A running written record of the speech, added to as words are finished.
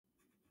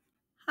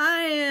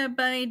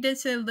everybody,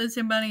 this is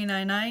Lizzie Bunny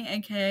 99,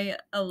 aka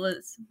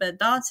Elizabeth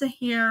Dodson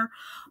here.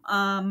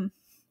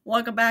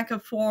 Welcome back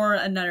for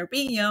another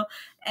video,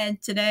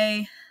 and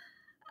today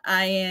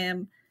I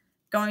am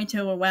going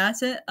to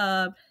harass it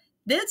of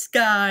this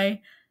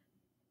guy.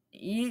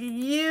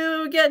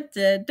 You get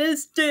it,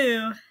 this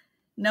dude.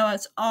 No,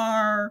 it's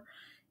R.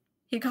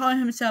 He called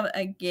himself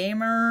a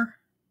gamer.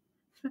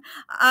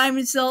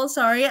 I'm so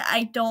sorry,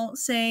 I don't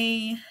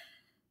say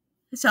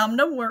some of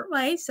the word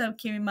right, so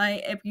keep in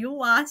mind if you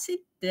watch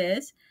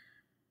this.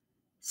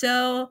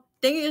 So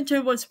thank you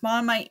to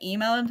respond my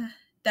email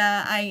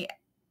that I,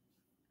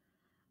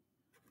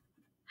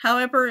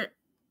 however,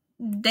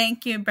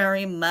 thank you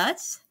very much.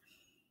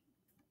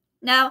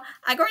 Now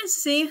I'm going to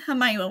see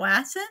my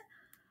last it.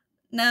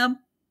 Now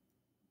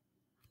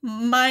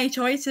my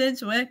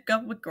choices will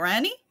go with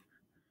Granny.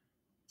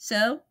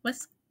 So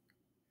let's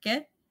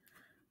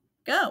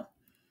go.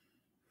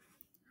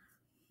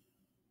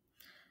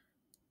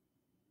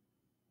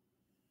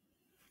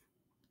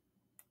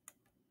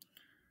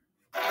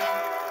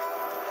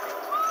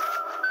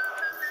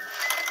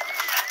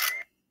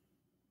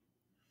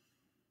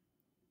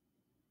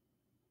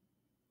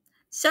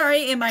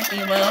 Sorry, it might be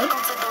low.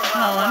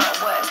 Hold on.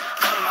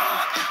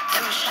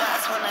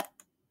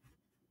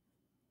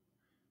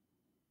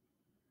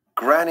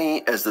 Granny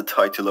is the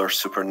titular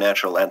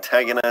supernatural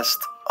antagonist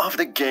of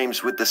the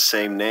games with the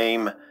same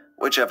name,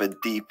 which have a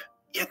deep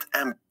yet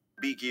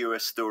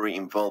ambiguous story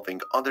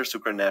involving other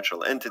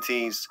supernatural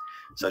entities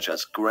such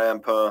as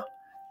Grandpa,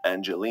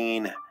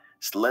 Angeline,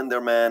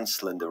 Slenderman,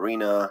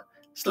 Slenderina,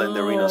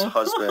 Slenderina's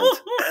husband,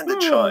 and the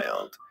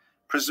child,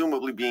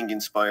 presumably being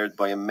inspired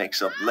by a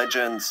mix of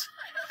legends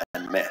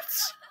and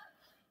myths.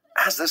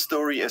 As the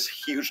story is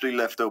hugely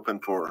left open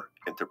for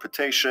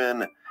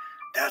interpretation,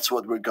 that's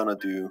what we're gonna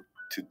do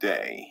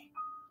today.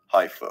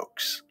 Hi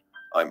folks,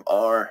 I'm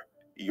R,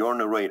 your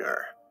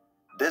narrator.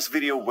 This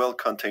video will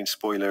contain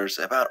spoilers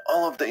about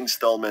all of the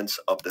installments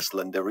of the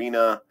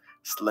Slenderina,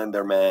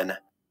 Slenderman.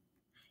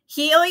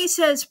 He always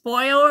says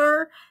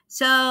spoiler,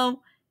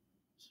 so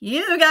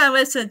you gotta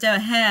listen to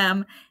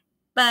him.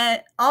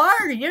 But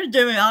R, you're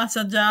doing an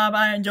awesome job.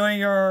 I enjoy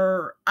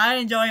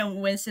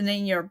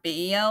listening your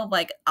video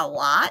like a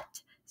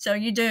lot. So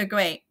you do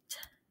great.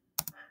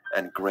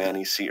 And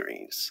Granny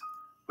series.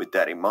 With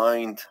that in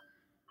mind,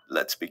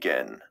 let's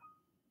begin.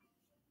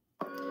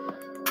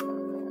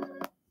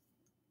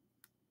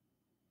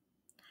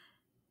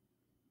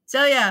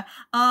 So yeah,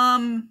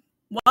 one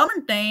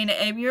more thing,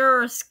 if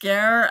you're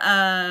scared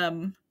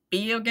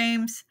video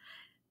games,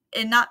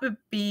 it not would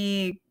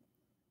be,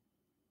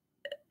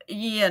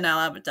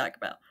 I would talk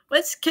about.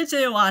 Let's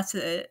continue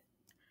watching it.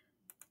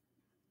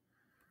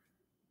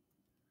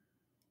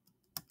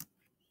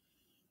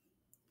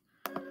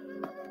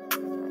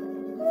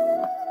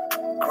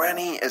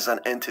 Granny is an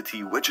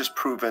entity which is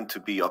proven to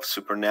be of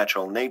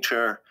supernatural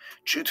nature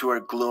due to her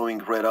glowing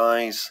red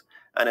eyes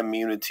and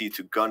immunity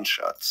to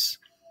gunshots.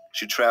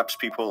 She traps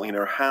people in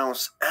her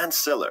house and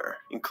cellar,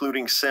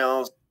 including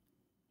cells.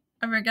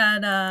 I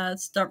forgot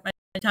start my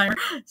timer.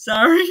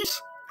 Sorry.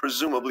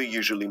 Presumably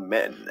usually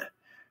men.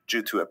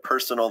 Due to a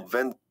personal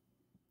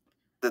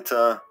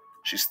vendetta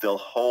she still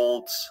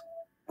holds,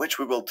 which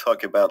we will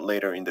talk about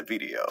later in the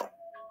video.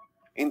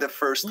 In the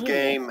first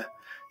game,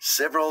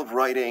 several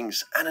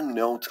writings and a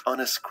note on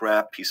a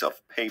scrap piece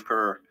of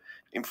paper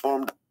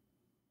informed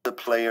the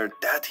player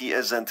that he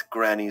isn't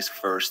Granny's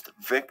first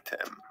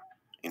victim.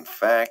 In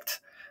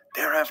fact,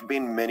 there have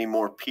been many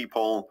more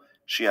people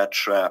she had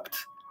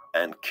trapped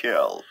and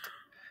killed.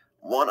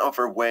 One of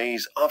her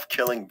ways of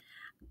killing...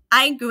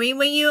 I agree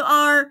with you,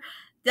 R.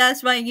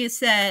 That's what you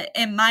said.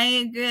 In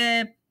my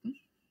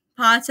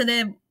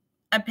positive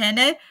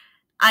opinion,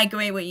 I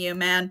agree with you,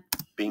 man.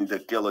 Being the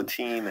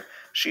guillotine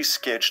she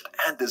sketched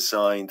and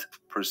designed,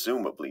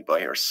 presumably by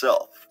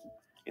herself.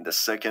 In the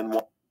second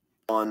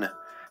one,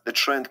 the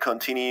trend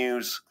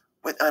continues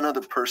with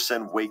another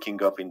person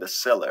waking up in the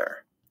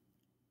cellar.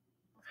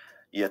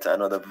 Yet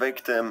another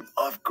victim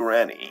of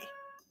Granny.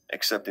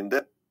 Except in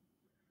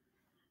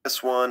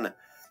this one,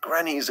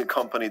 Granny is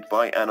accompanied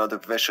by another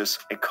vicious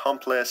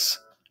accomplice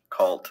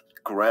called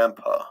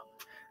Grandpa.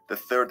 The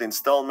third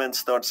installment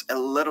starts a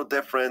little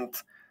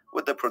different,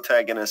 with the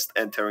protagonist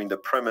entering the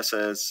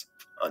premises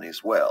on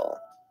his will.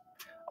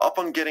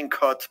 Upon getting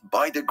caught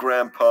by the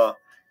Grandpa,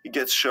 he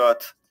gets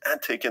shot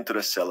and taken to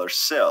the cellar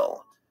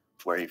cell,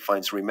 where he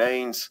finds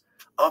remains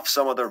of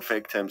some other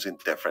victims in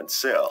different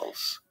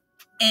cells.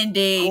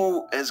 Indeed.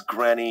 Who is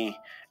Granny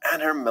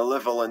and her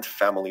malevolent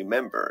family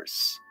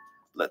members?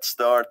 Let's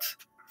start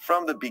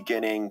from the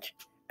beginning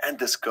and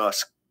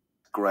discuss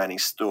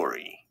Granny's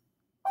story.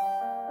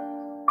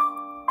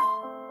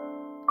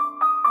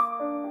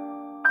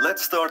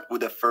 Let's start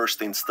with the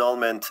first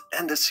installment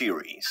in the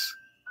series,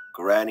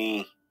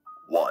 Granny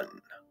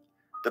 1.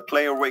 The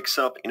player wakes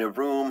up in a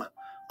room.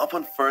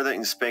 Upon further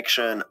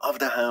inspection of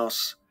the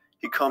house,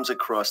 he comes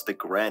across the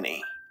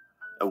Granny,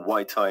 a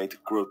white-eyed,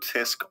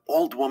 grotesque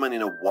old woman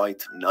in a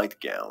white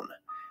nightgown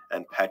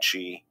and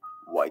patchy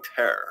white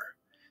hair.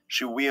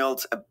 She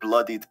wields a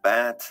bloodied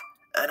bat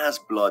and has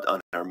blood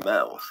on her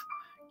mouth,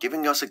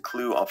 giving us a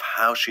clue of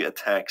how she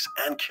attacks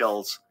and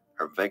kills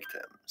her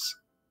victims.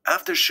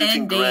 After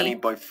shooting Granny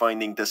by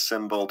finding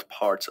disassembled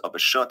parts of a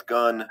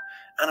shotgun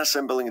and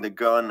assembling the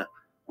gun,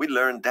 we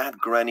learn that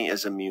Granny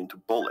is immune to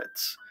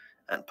bullets,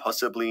 and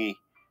possibly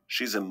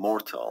she's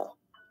immortal,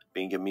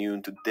 being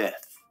immune to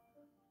death.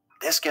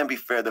 This can be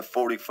further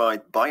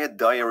fortified by a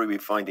diary we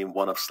find in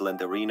one of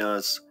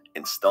Slenderina's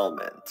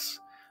installments,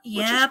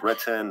 which is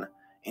written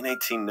in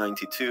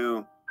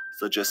 1892,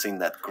 suggesting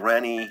that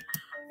Granny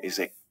is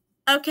a...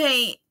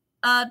 Okay,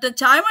 the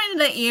time in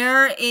the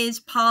year is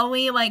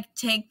probably like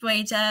take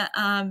place at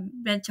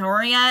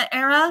Victoria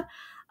era.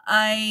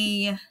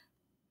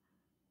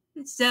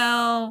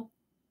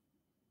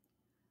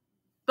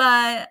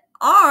 But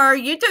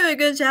you do a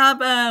good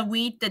job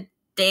with the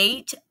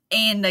date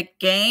in the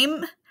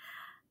game.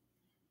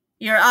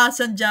 You're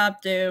awesome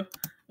job, dude.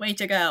 Way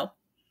to go.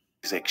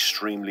 Is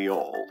extremely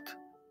old.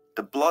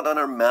 The blood on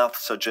her mouth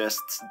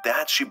suggests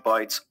that she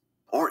bites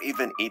or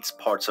even eats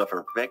parts of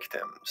her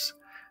victims.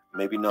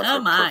 Maybe not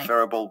her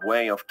preferable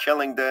way of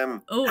killing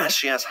them, as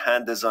she has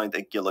hand-designed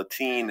a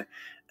guillotine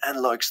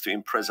and likes to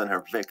imprison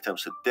her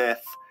victims to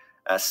death,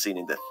 as seen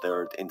in the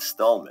third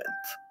installment.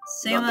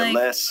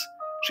 Nonetheless,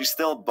 she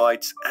still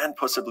bites and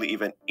possibly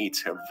even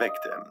eats her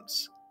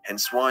victims,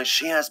 hence why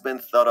she has been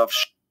thought of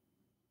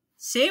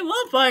she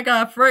looks like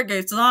a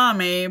freaking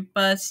zombie,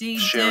 but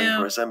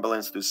sharing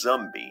resemblance to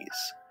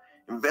zombies.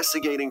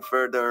 Investigating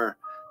further,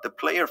 the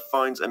player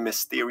finds a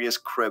mysterious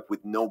crib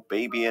with no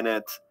baby in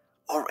it,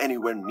 or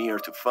anywhere near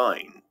to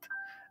find.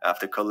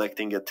 After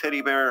collecting a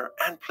teddy bear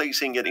and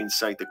placing it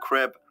inside the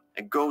crib,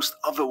 a ghost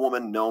of a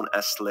woman known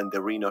as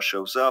Slenderina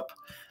shows up,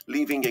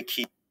 leaving a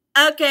key.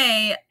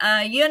 Okay,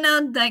 you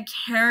know the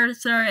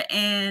character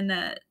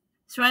in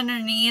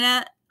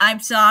Slenderina. I'm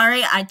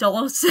sorry, I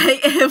don't say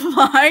it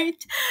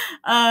right.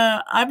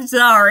 I'm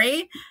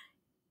sorry.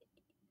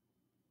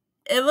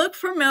 It looked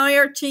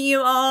familiar to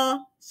you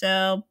all,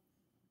 so...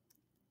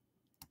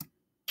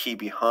 Key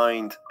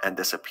behind and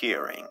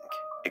disappearing.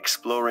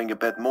 Exploring a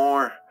bit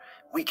more,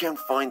 we can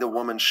find a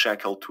woman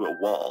shackled to a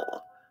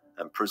wall,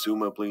 and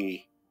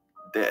presumably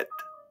dead.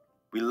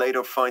 We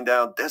later find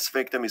out this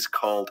victim is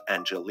called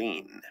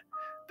Angeline,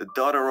 the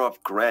daughter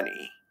of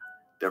Granny.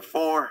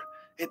 Therefore,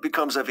 it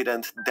becomes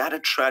evident that a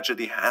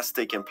tragedy has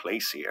taken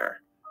place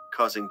here,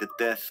 causing the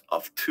death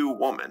of two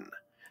women,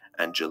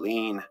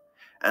 Angeline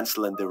and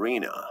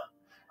Slenderina,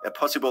 a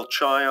possible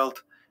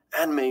child,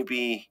 and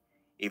maybe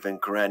even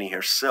Granny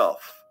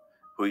herself,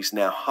 who is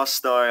now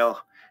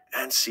hostile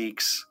and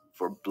seeks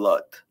for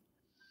blood.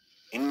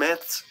 In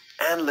myths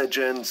and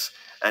legends,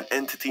 an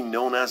entity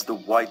known as the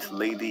White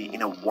Lady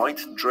in a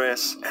white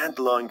dress and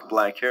long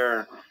black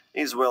hair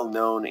is well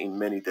known in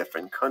many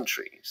different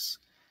countries.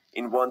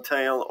 In one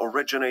tale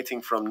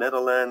originating from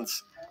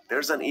Netherlands,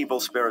 there's an evil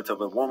spirit of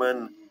a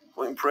woman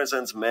who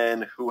imprisons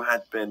men who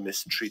had been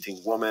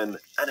mistreating women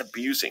and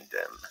abusing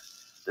them.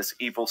 This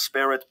evil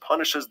spirit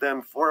punishes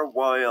them for a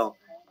while,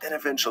 then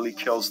eventually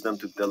kills them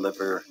to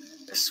deliver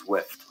a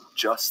swift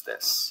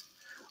justice.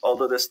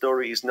 Although the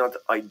story is not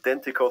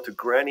identical to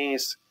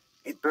Granny's,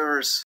 it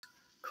bears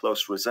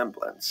close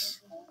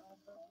resemblance.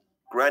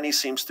 Granny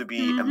seems to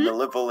be a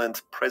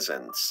malevolent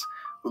presence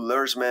who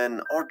lures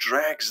men or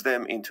drags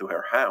them into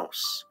her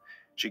house.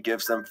 She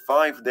gives them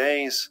 5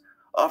 days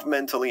of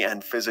mentally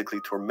and physically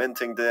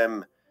tormenting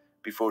them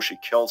before she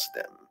kills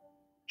them.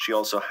 She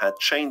also had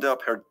chained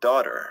up her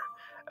daughter,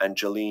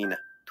 Angeline,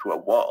 to a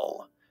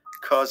wall,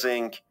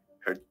 causing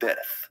her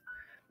death.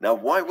 Now,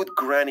 why would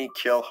Granny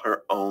kill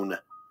her own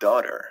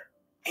daughter?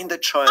 In the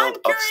Child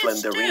of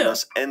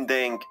Slenderina's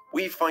ending,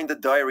 we find a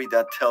diary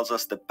that tells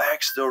us the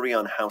backstory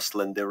on how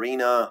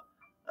Slenderina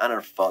and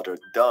her father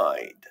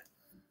died,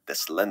 the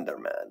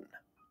Slenderman.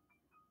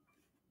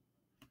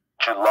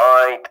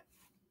 July.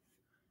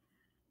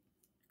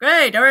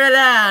 Great, or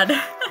that.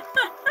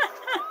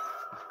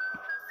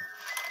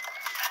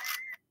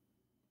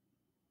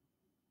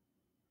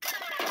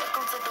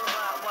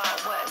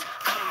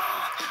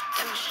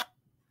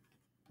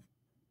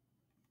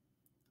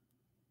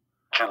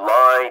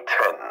 July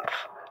 10th,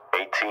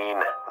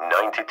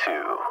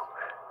 1892.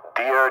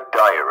 Dear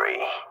Diary,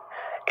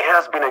 it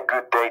has been a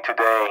good day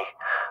today,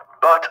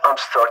 but I'm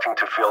starting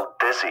to feel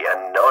dizzy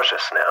and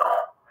nauseous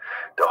now.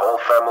 The whole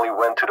family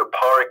went to the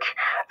park,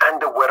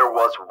 and the weather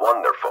was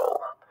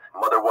wonderful.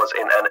 Mother was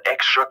in an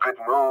extra good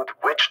mood,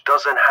 which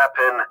doesn't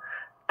happen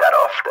that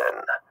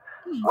often.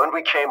 When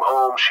we came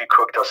home, she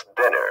cooked us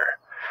dinner.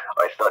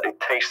 I thought it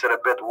tasted a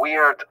bit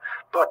weird,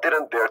 but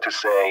didn't dare to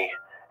say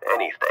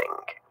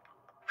anything.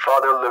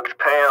 Father looked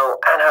pale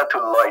and had to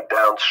lie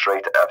down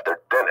straight after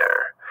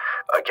dinner.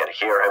 I can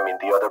hear him in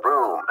the other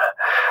room.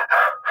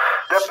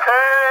 The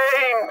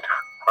pain!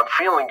 I'm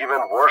feeling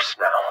even worse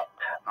now.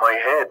 My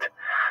head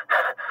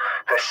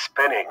is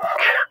spinning.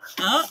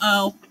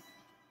 Uh-oh.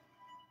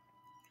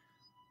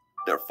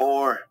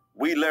 Therefore,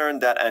 we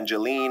learned that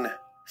Angeline,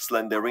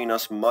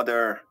 Slenderina's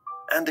mother,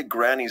 and the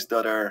Granny's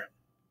daughter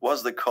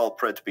was the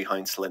culprit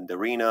behind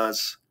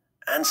Slenderina's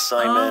and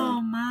Simon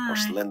or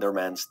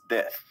Slenderman's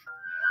death.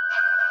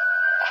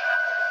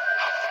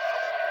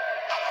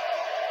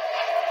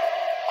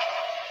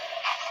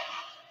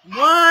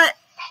 What?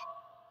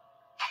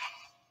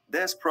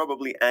 This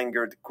probably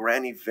angered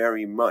Granny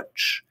very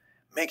much,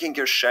 making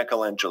her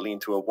shackle Angeline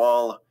to a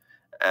wall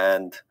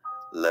and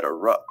let her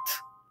rot.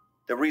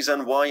 The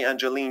reason why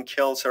Angeline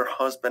kills her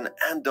husband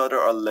and daughter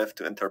are left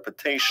to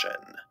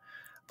interpretation,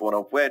 one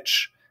of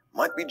which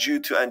might be due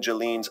to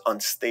Angeline's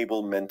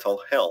unstable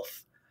mental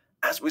health,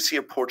 as we see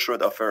a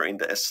portrait of her in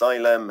the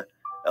asylum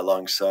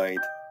alongside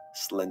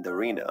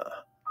Slenderina,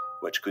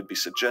 which could be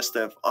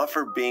suggestive of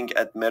her being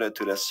admitted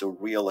to the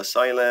surreal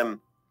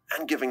asylum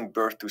and giving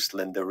birth to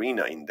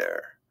Slenderina in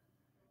there,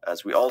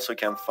 as we also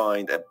can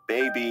find a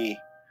baby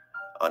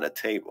on a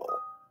table.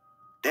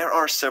 There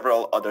are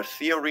several other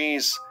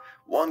theories,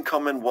 one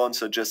common one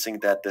suggesting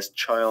that this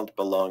child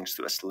belongs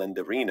to a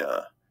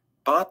Slenderina,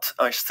 but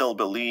I still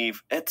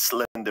believe it's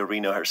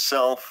Slenderina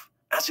herself,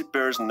 as it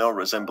bears no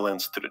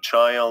resemblance to the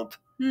child,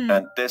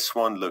 and this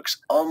one looks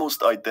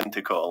almost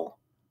identical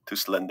to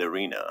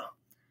Slenderina.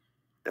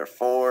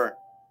 Therefore,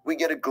 we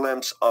get a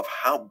glimpse of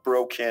how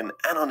broken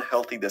and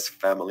unhealthy this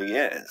family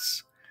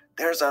is.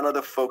 There's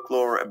another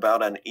folklore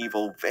about an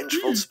evil,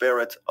 vengeful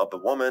spirit of a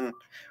woman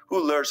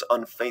who lures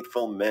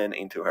unfaithful men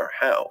into her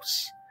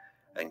house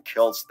and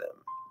kills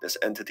them. This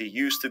entity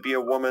used to be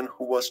a woman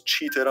who was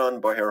cheated on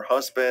by her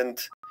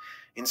husband.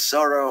 In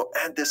sorrow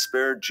and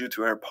despair due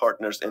to her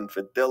partner's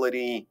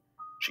infidelity,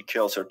 she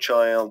kills her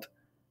child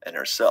and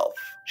herself.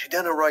 She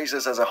then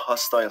arises as a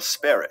hostile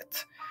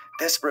spirit,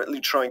 desperately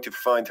trying to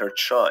find her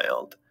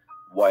child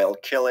while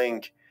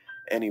killing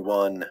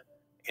anyone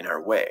in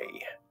her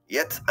way.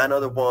 Yet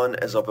another one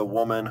is of a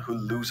woman who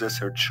loses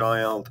her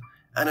child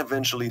and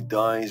eventually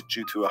dies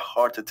due to a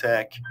heart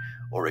attack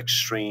or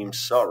extreme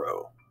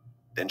sorrow.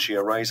 Then she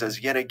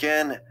arises yet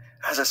again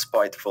as a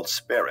spiteful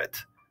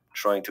spirit,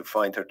 trying to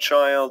find her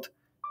child,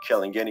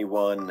 killing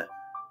anyone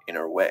in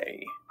her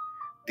way.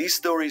 These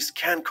stories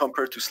can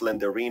compare to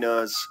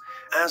Slenderina's,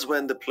 as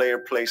when the player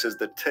places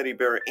the teddy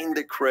bear in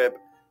the crib,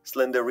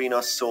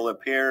 Slenderina's soul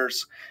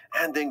appears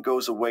and then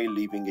goes away,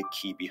 leaving a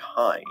key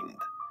behind,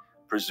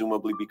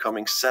 presumably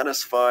becoming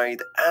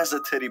satisfied as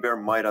the teddy bear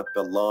might have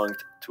belonged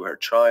to her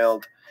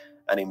child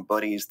and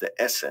embodies the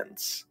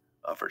essence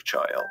of her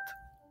child.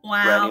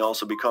 Wow. Granny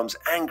also becomes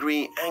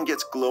angry and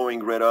gets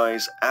glowing red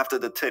eyes after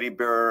the teddy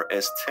bear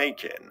is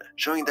taken,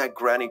 showing that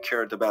Granny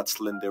cared about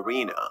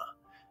Slenderina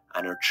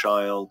and her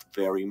child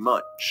very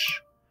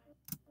much.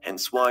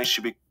 Hence why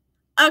she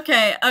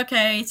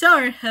Okay,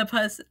 sorry,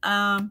 Hippos.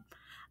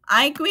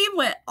 I agree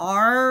with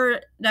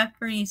R that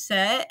Free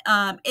said.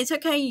 It's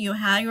okay, you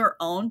have your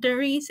own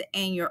theories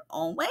and your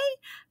own way,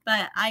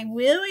 but I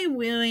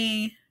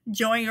really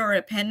enjoy your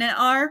opinion,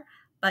 R,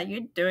 but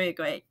you're doing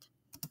great.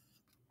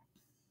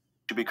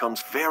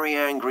 becomes very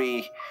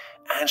angry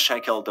and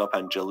shackled up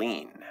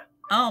Angeline.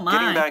 Oh my.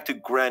 Getting back to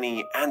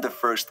Granny and the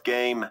first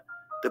game,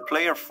 the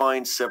player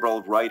finds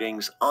several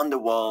writings on the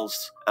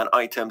walls and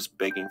items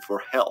begging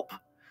for help.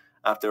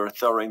 After a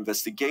thorough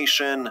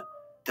investigation,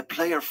 the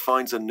player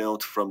finds a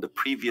note from the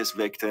previous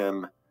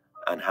victim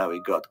and how he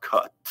got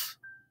cut.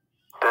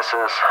 This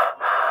is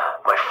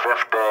my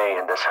 5th day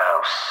in this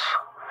house.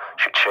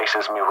 She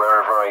chases me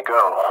wherever I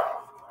go.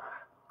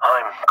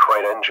 I'm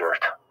quite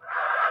injured.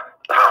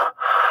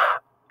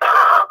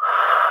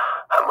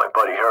 And my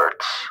body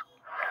hurts.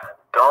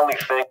 The only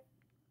thing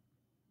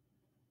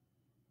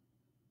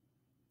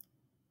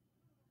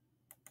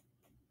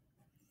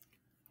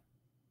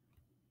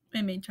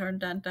Let me turn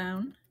that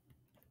down.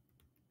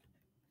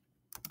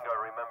 I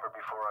remember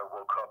before I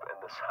woke up in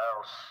this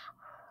house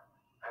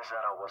is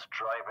that I was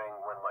driving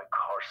when my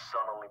car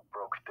suddenly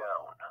broke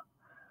down.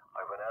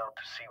 I went out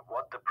to see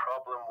what the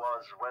problem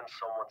was when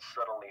someone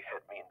suddenly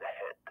hit me in the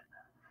head.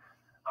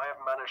 I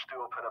have managed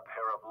to open a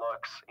pair of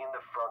locks in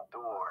the front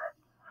door,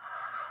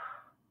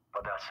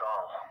 but that's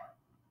all.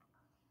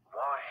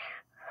 Why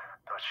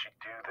does she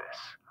do this?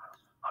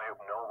 I hope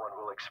no one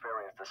will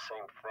experience the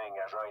same thing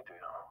as I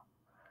do.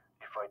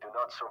 If I do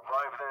not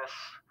survive this,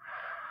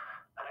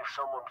 and if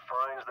someone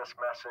finds this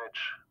message,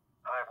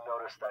 I have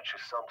noticed that she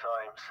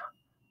sometimes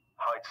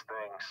hides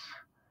things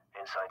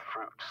inside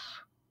fruits.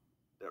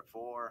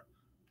 Therefore,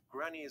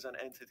 Granny is an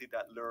entity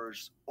that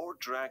lures or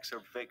drags her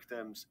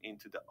victims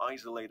into the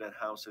isolated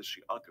houses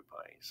she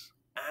occupies,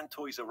 and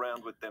toys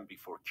around with them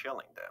before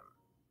killing them.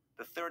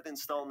 The third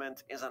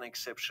installment is an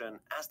exception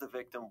as the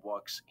victim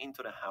walks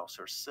into the house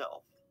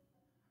herself.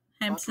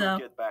 But we'll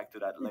get back to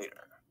that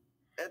later.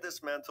 A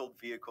dismantled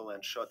vehicle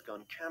and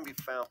shotgun can be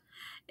found.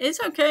 It's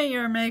okay,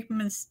 you're making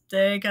a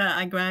mistake.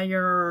 I'm glad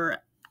you're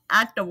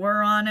at the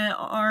word on it,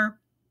 or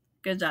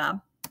good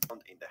job.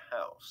 In the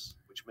house,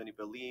 which many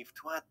believe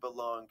to have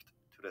belonged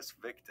to this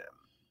victim.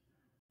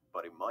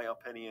 But in my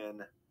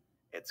opinion,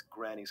 it's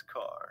Granny's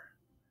car,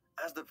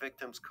 as the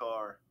victim's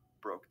car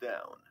broke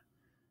down,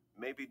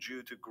 maybe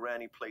due to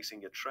Granny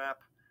placing a trap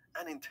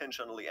and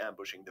intentionally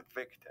ambushing the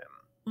victim.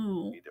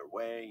 Ooh. Either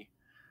way,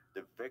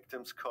 the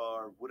victim's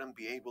car wouldn't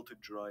be able to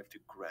drive to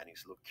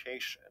Granny's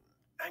location,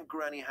 and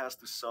Granny has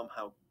to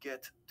somehow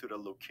get to the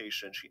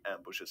location she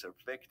ambushes her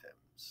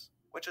victims,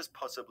 which is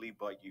possibly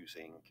by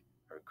using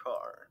her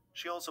car.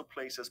 She also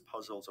places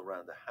puzzles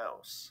around the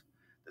house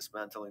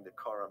dismantling the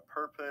car on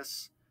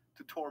purpose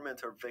to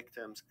torment her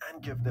victims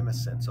and give them a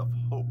sense of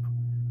hope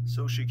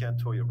so she can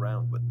toy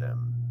around with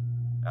them.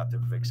 After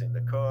fixing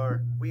the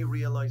car, we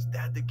realize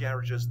that the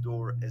garage's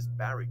door is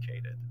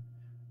barricaded,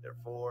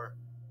 therefore,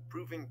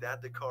 proving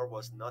that the car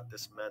was not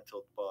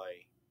dismantled by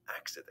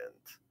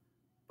accident,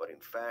 but in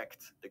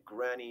fact, the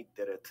granny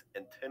did it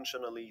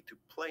intentionally to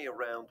play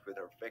around with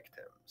her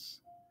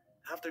victims.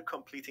 After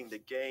completing the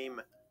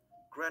game,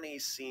 Granny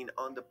is seen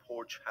on the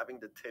porch having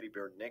the teddy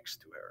bear next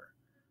to her,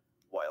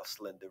 while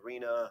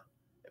Slenderina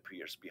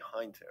appears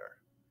behind her,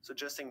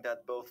 suggesting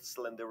that both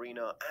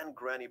Slenderina and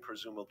Granny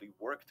presumably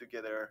work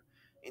together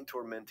in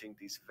tormenting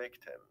these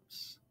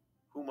victims,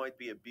 who might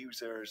be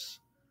abusers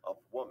of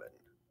women,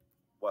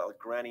 while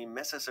Granny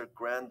misses her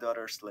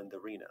granddaughter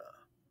Slenderina.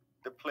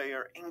 The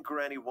player in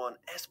Granny 1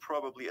 is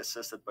probably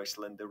assisted by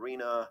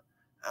Slenderina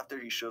after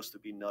he shows to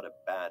be not a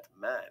bad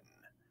man,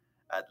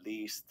 at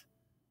least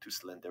to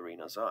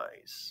Slenderina's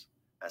eyes,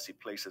 as he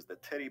places the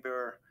teddy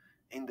bear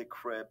in the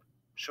crib,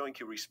 showing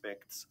he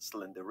respects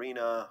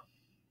Slenderina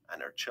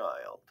and her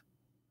child.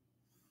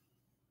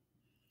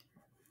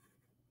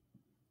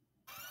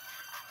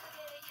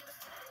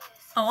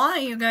 A lot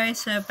of you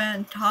guys have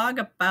been talking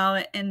about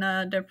it in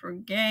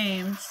different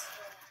games.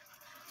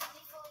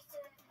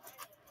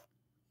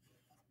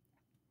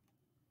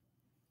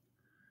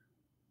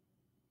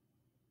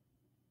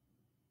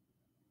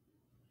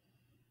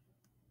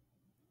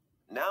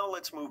 Now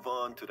let's move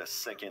on to the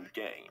second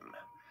game.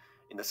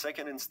 In the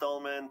second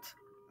installment,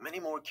 many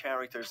more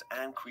characters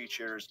and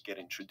creatures get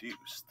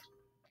introduced.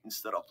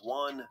 Instead of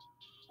one,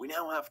 we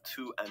now have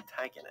two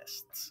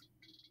antagonists,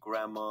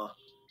 Grandma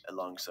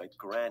alongside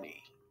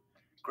Granny.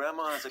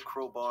 Grandma has a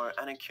crowbar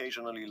and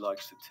occasionally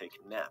likes to take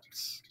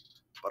naps.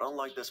 But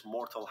unlike this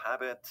mortal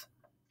habit,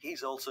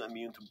 he's also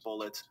immune to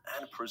bullets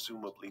and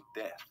presumably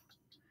death.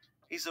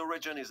 His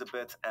origin is a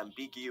bit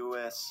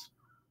ambiguous,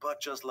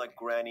 but just like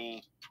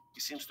Granny, he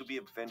seems to be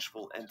a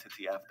vengeful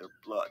entity after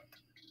blood.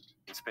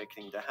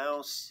 Inspecting the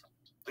house,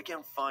 we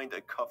can find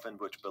a coffin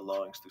which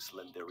belongs to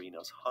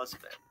Slenderina's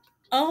husband,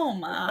 Oh a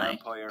my.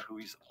 vampire who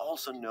is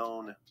also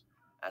known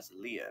as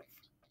Liev.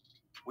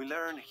 We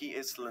learn he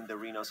is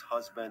Slenderina's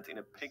husband in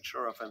a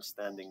picture of him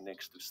standing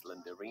next to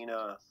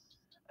Slenderina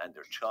and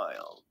their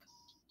child,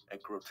 a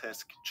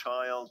grotesque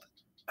child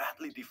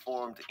badly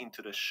deformed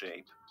into the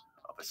shape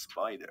of a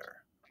spider.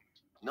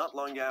 Not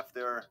long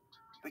after,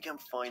 we can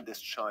find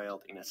this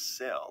child in a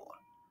cell,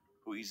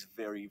 who is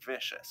very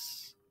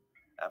vicious.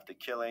 After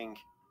killing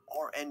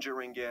or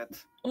injuring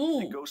it, the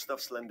Ooh. ghost of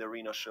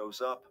Slenderina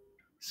shows up,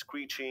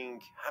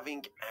 screeching,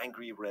 having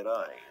angry red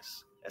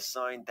eyes, a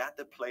sign that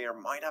the player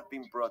might have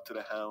been brought to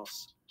the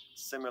house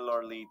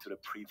similarly to the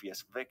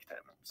previous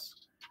victims,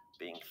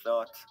 being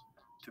thought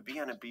to be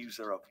an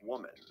abuser of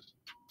women.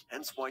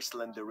 Hence why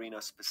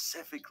Slenderina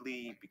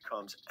specifically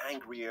becomes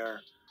angrier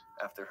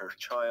after her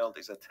child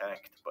is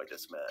attacked by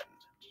this man.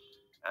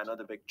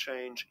 Another big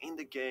change in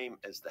the game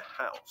is the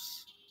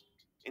house.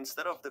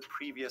 Instead of the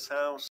previous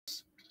house,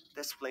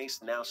 this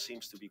place now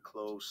seems to be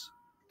close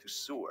to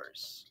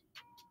sewers.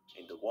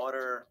 In the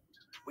water,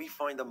 we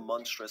find a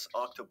monstrous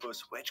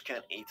octopus which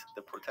can eat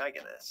the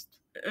protagonist.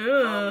 From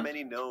Ugh.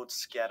 many notes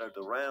scattered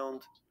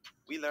around,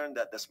 we learn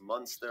that this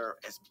monster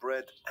is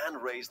bred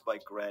and raised by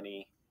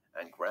Granny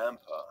and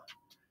Grandpa,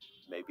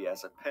 maybe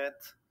as a pet,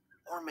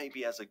 or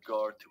maybe as a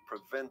guard to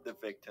prevent the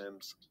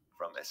victims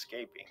from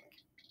escaping.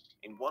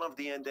 In one of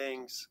the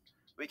endings,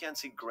 we can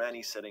see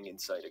Granny sitting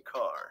inside a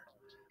car,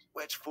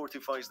 which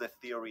fortifies the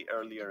theory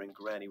earlier in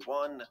Granny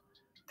 1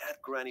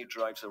 that Granny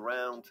drives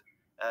around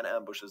and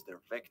ambushes their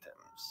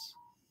victims,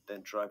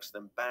 then drives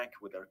them back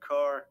with her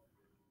car,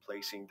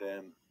 placing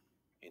them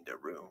in their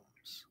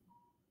rooms.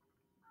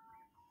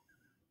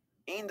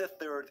 In the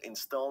third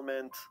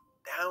installment,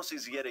 the house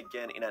is yet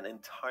again in an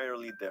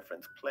entirely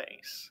different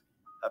place,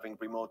 having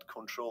remote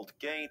controlled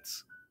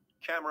gates,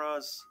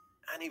 cameras,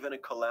 and even a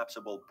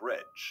collapsible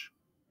bridge,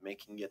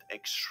 making it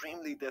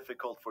extremely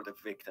difficult for the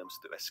victims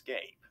to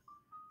escape.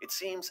 It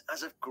seems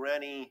as if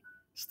Granny,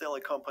 still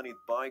accompanied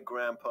by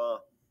Grandpa,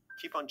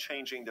 keep on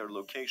changing their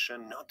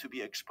location not to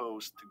be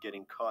exposed to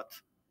getting caught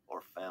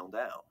or found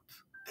out.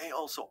 They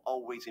also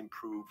always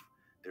improve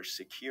their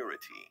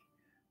security,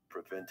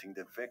 preventing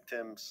the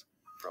victims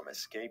from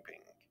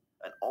escaping,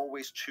 and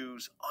always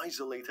choose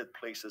isolated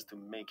places to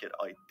make it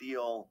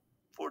ideal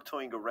for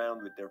toying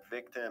around with their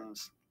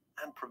victims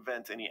and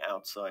prevent any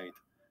outside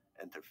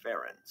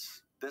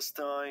interference. This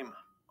time,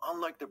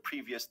 unlike the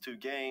previous two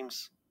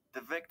games,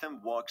 the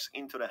victim walks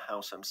into the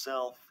house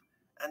himself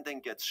and then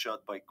gets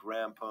shot by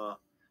Grandpa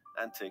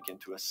and taken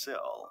to a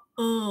cell.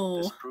 Ooh.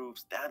 This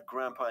proves that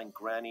Grandpa and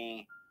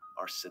Granny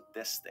are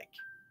sadistic,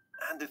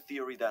 and the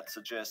theory that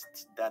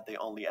suggests that they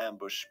only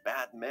ambush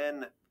bad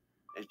men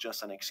is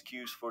just an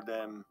excuse for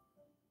them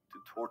to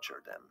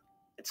torture them.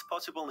 It's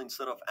possible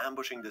instead of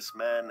ambushing this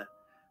man,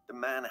 the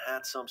man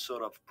had some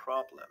sort of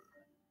problem,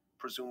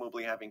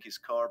 presumably having his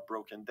car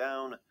broken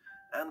down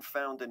and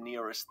found the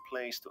nearest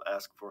place to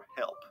ask for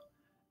help,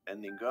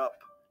 ending up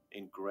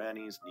in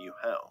Granny's new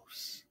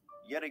house.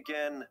 Yet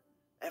again,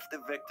 If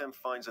the victim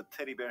finds a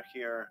teddy bear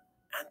here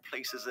and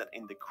places it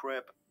in the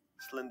crib,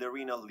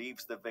 Slenderina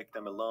leaves the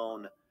victim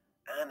alone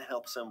and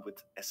helps him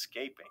with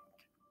escaping,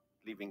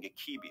 leaving a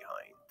key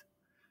behind.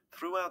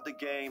 Throughout the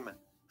game,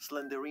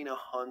 Slenderina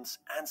hunts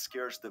and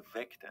scares the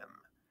victim,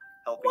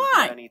 helping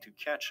Why? Granny to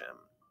catch him.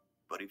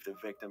 But if the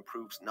victim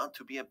proves not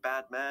to be a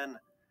bad man,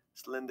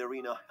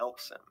 Slenderina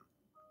helps him.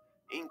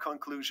 In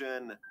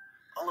conclusion,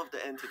 all of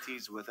the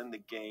entities within the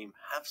game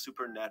have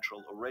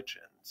supernatural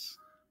origins.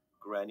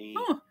 Granny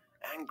Oh,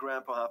 and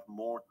Grandpa have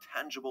more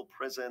tangible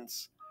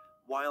presence,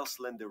 while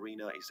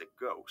Slenderina is a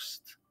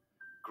ghost.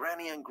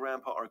 Granny and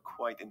Grandpa are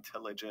quite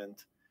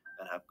intelligent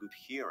and have good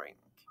hearing,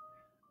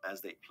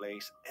 as they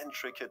place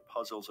intricate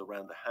puzzles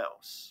around the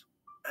house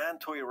and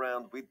toy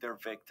around with their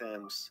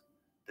victims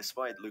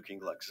despite looking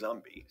like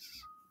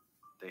zombies.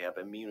 They have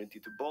immunity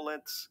to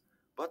bullets,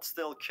 but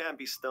still can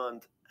be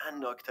stunned and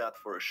knocked out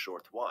for a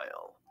short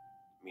while.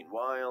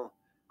 Meanwhile,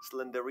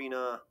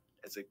 Slenderina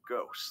is a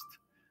ghost,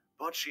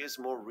 but she is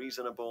more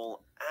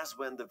reasonable, as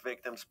when the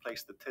victims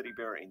place the teddy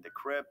bear in the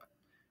crib,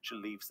 she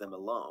leaves them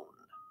alone,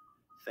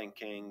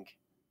 thinking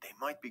they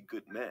might be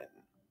good men.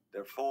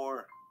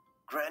 Therefore,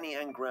 Granny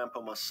and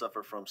Grandpa must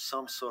suffer from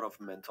some sort of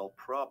mental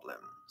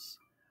problems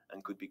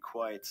and could be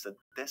quite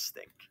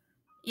sadistic,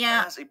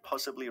 yeah, as it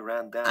possibly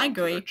ran I down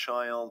to their agree.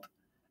 child,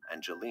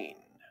 Angeline,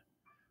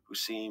 who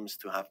seems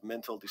to have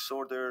mental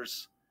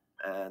disorders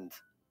and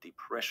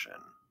depression,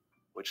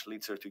 which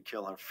leads her to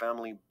kill her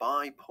family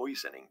by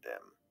poisoning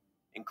them,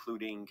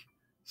 including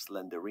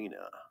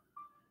Slenderina.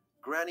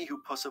 Granny,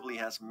 who possibly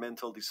has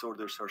mental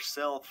disorders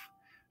herself,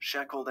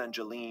 shackled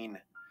Angeline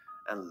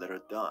and let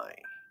her die.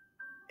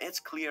 It's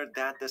clear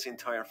that this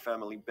entire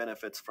family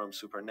benefits from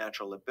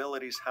supernatural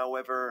abilities,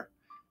 however,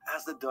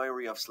 as the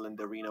Diary of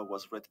Slenderina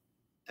was written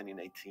in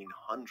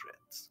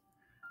 1800s,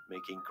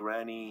 making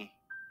Granny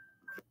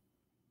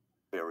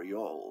very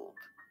old,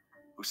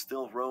 who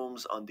still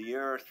roams on the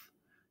earth,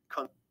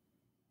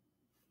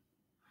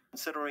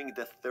 considering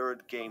the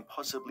third game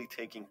possibly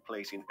taking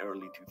place in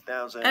early Uh,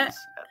 2000s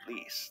at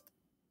least,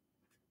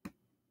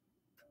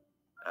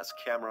 as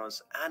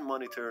cameras and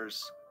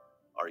monitors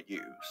are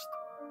used.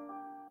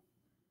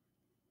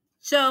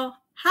 so,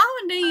 how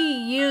would they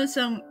use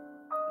some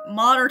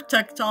modern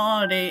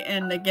technology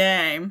in the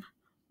game?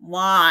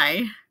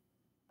 Why?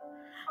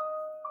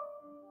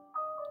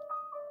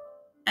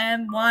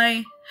 And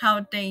why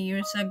how they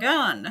use a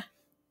gun?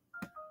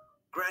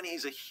 Granny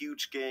is a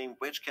huge game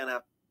which can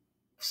have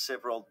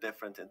several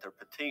different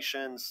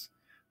interpretations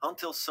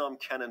until some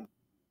canon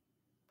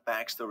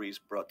backstory is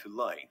brought to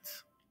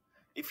light.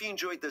 If you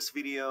enjoyed this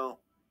video,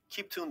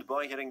 keep tuned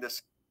by hitting the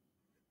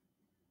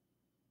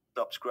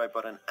subscribe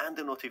button and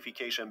the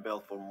notification bell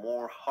for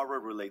more horror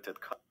related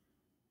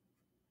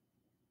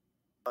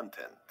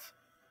content.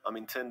 I'm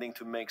intending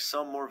to make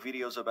some more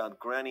videos about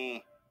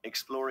Granny,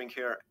 exploring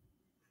her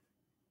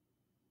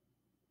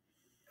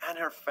and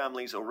her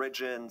family's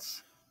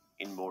origins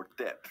in more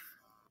depth.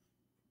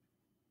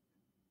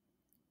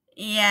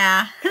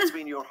 Yeah. It's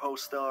been your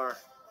host Star.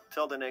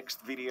 Till the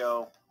next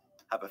video,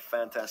 have a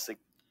fantastic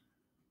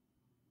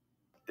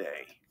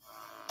day.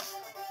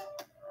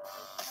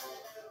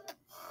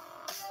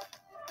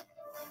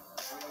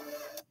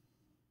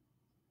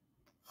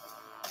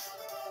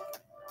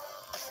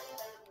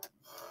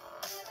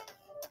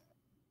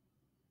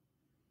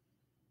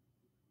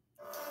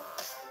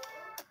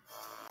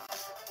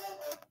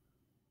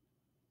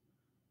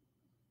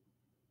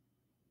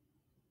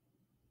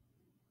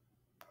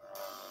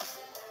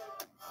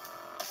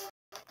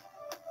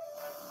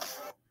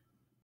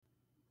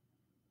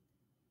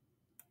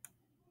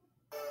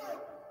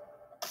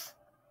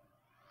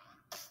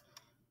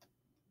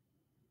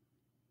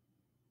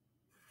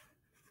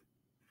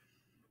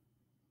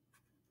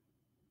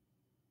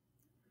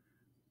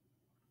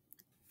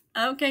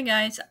 Okay,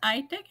 guys,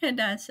 I think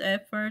that's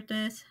it for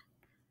this.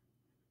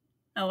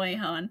 Oh, wait,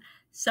 hold on.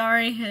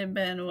 Sorry, it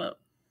been.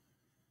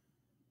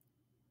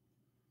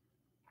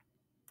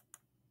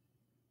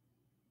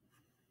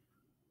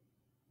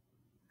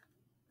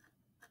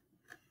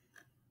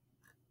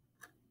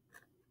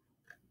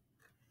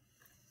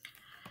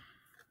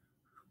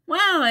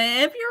 Well,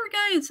 if you're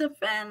guys a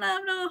fan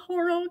of the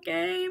horror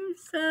game,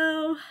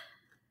 so.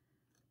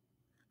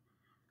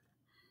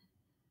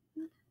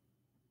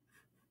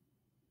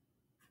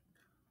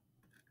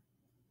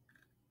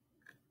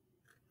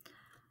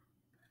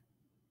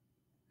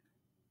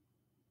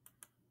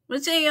 We'll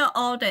see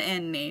all the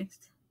endings.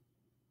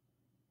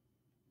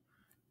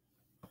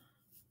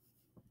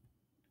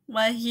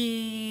 What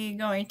he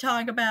going to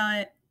talk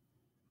about?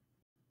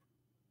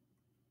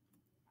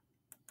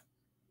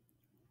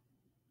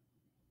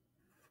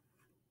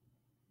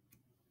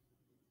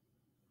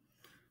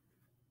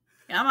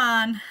 Come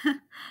on.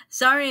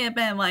 Sorry, I've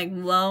been like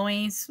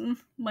blowing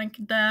like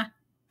the.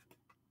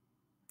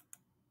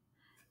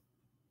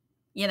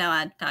 You know,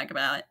 I'd talk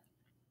about it.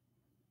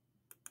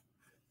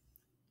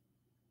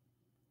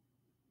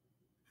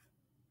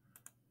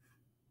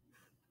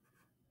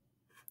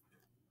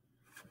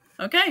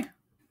 Okay.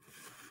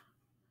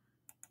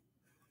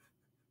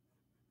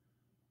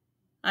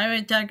 I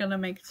was checking the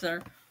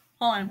mixer.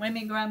 Hold on, let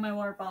me grab my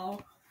water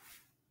bottle.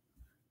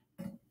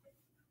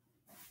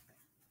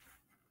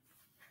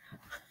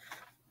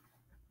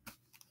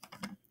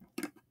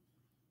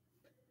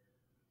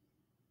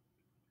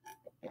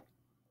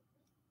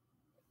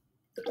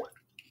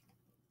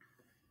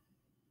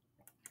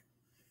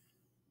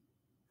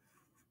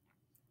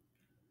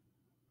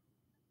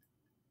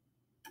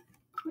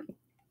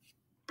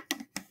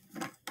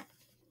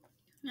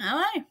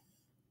 Alright.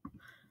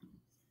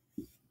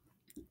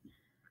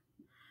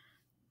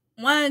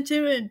 1,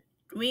 2, and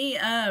 3,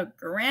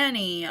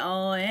 Granny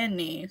all in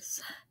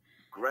these.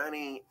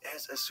 Granny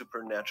is a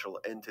supernatural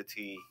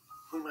entity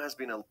whom has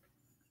been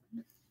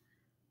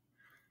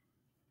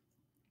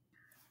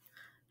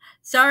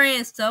Sorry,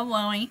 it's still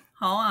blowing.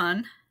 Hold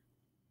on.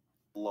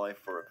 alive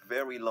for a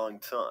very long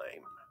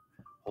time,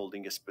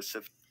 holding a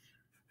specific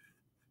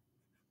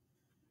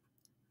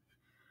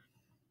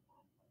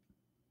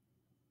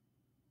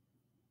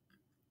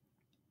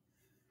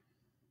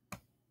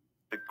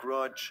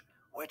grudge,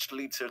 which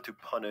leads her to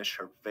punish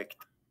her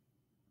victims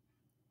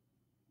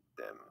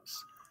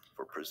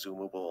for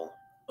presumable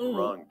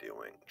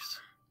wrongdoings.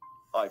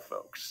 Hi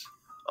folks,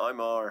 I'm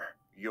R,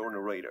 your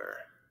narrator.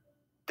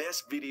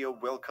 This video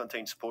will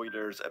contain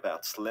spoilers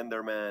about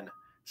Slenderman,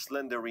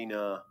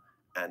 Slenderina,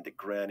 and the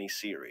Granny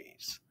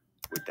series.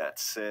 With that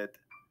said,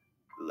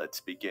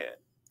 let's begin.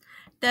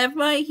 That's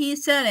why he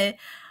said it.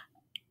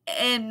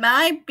 In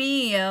my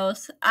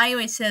videos, I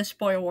always say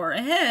spoiler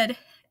ahead,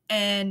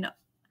 and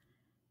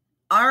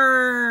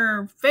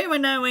our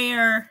favorite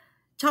narrator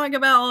talk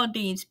about all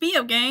these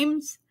video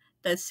games,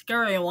 the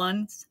scary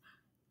ones,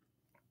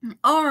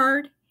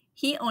 Art,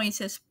 he always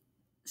says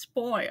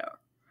spoiler.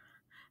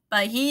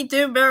 But he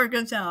did a very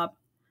good job.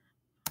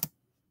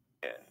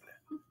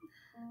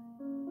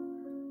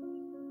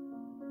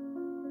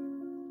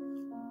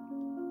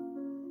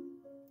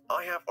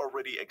 I have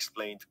already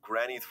explained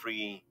Granny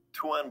 3,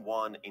 2 and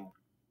 1 in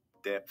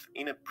depth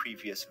in a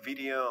previous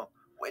video,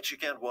 which you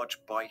can watch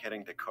by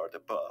hitting the card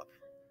above.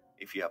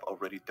 If you have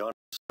already done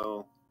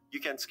so, you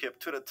can skip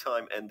to the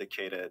time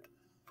indicated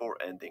for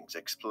endings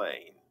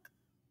explained.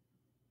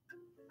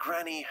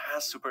 Granny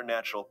has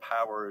supernatural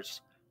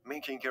powers,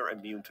 making her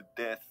immune to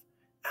death,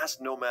 as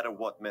no matter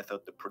what method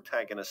the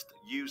protagonist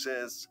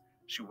uses,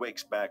 she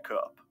wakes back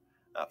up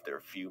after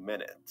a few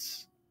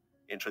minutes.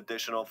 In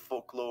traditional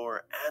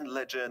folklore and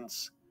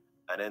legends,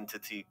 an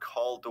entity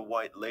called the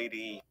White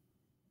Lady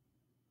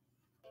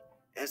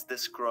is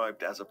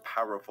described as a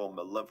powerful,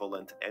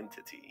 malevolent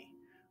entity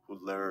who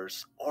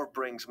lures or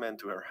brings men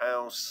to her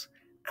house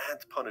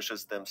and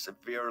punishes them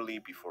severely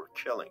before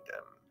killing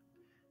them.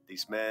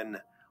 These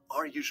men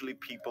are usually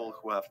people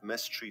who have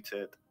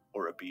mistreated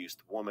or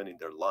abused women in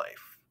their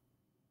life.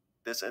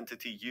 This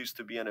entity used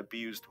to be an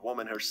abused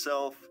woman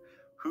herself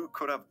who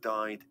could have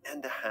died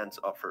in the hands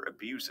of her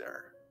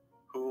abuser,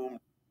 whom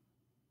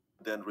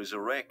then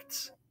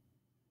resurrects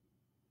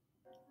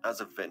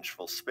as a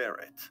vengeful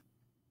spirit,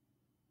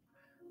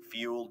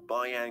 fueled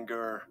by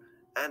anger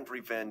and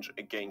revenge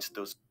against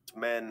those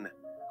men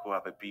who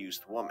have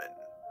abused women.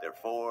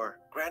 Therefore,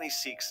 Granny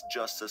seeks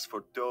justice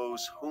for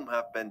those whom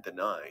have been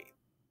denied.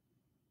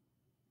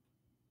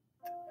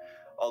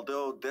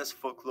 Although this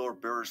folklore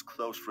bears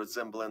close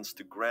resemblance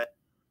to Granny's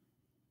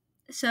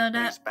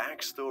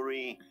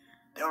backstory,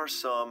 there are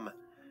some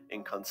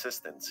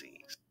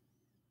inconsistencies,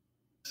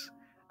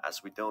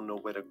 as we don't know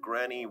whether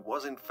Granny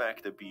was in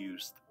fact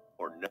abused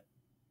or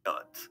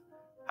not,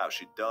 how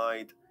she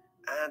died,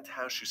 and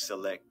how she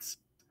selects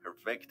her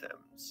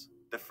victims.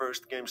 The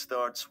first game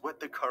starts with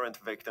the current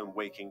victim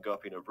waking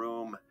up in a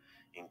room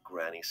in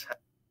Granny's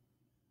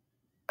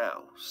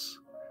house,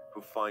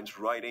 who finds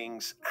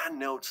writings and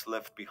notes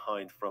left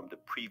behind from the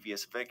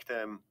previous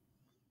victim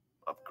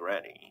of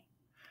Granny.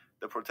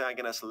 The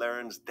protagonist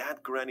learns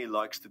that Granny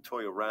likes to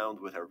toy around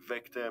with her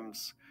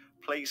victims,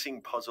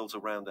 placing puzzles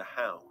around the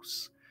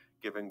house,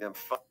 giving them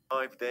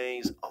 5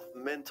 days of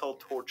mental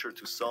torture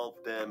to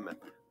solve them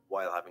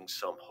while having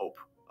some hope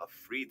of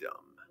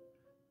freedom,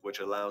 which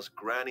allows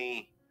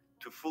Granny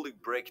to fully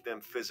break them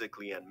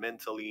physically and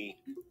mentally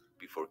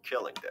before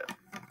killing them.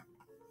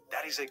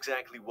 That is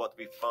exactly what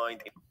we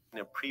find in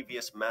a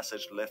previous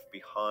message left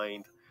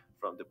behind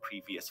from the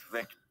previous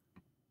victim.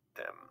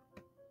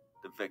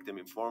 The victim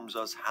informs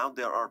us how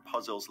there are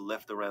puzzles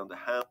left around the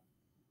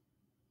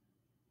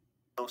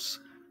house,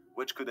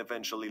 which could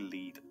eventually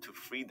lead to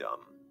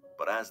freedom.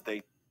 But as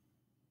days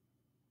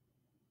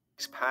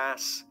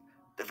pass,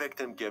 the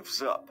victim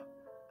gives up,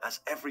 as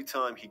every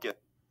time he gets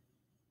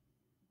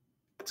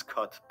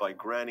cut by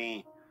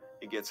Granny,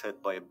 he gets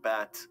hit by a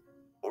bat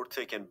or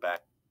taken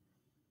back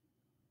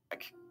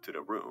to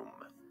the room.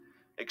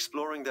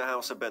 Exploring the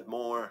house a bit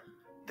more,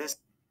 this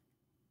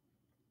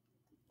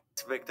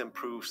victim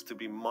proves to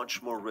be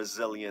much more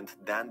resilient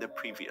than the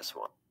previous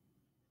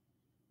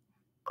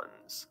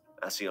ones,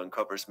 as he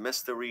uncovers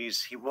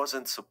mysteries he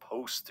wasn't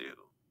supposed to.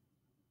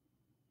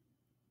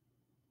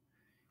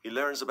 He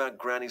learns about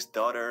Granny's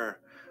daughter,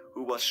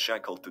 who was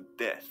shackled to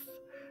death,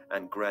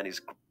 and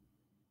Granny's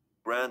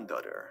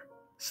granddaughter,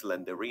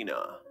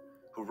 Slenderina,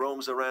 who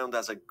roams around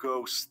as a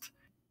ghost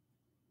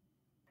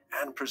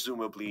and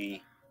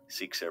presumably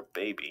seeks her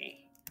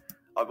baby.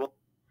 I will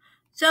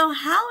So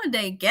how did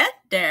they get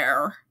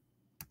there?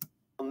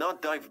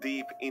 not dive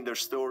deep in their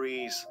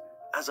stories,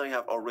 as I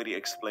have already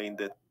explained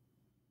it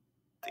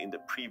in the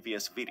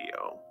previous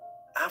video.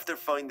 After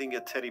finding a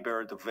teddy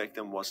bear the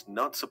victim was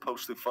not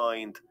supposed to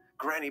find,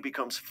 Granny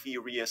becomes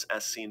furious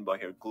as seen by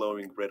her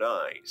glowing red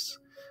eyes.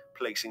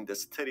 Placing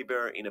this teddy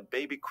bear in a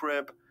baby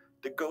crib,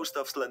 the ghost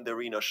of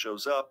Slenderina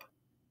shows up,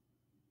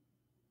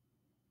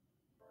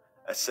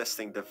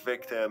 assisting the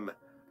victim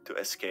to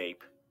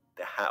escape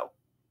the house.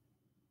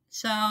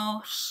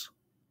 So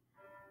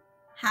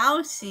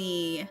how's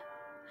he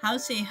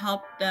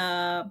help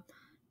the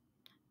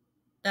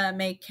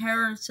main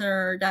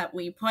character that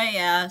we play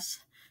as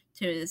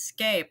to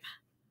escape?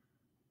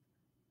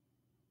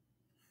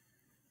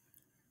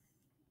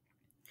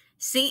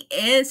 She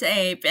is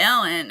a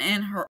villain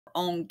in her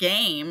own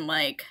game,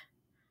 like,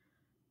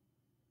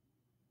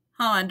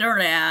 oh, and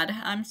dirty ad.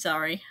 I'm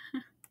sorry.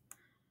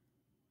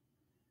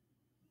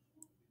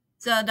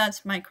 So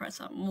that's my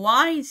question.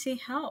 Why is he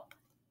help?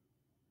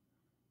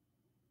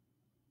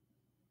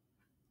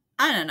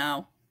 I don't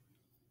know.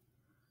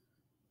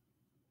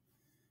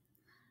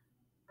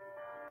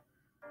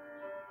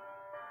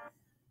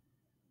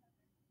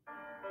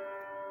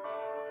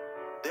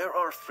 There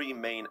are three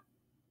main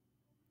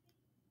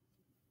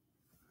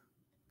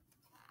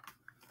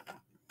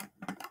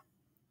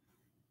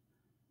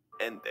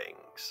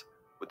endings,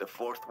 with the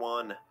fourth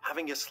one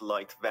having a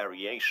slight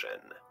variation.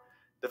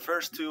 The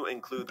first two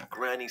include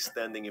Granny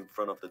standing in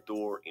front of the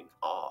door in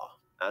awe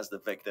as the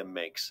victim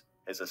makes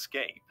his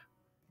escape.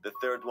 The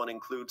third one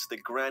includes the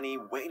Granny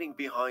waiting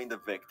behind the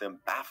victim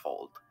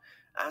baffled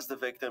as the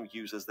victim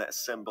uses the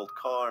assembled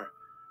car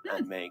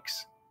and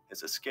makes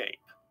his escape.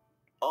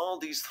 All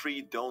these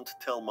three don't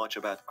tell much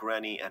about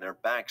Granny and her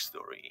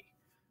backstory,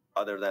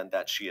 other than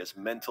that she is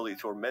mentally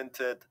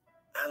tormented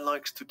and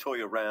likes to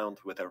toy around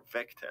with her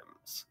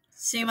victims.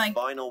 Seem The like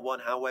final one,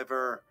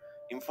 however,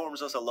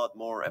 informs us a lot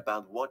more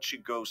about what she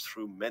goes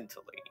through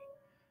mentally.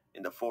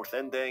 In the fourth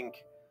ending,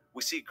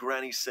 we see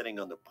Granny sitting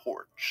on the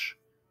porch,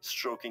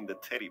 stroking the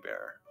teddy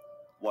bear,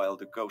 while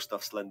the ghost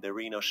of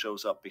Slenderina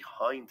shows up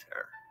behind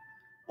her.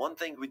 One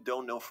thing we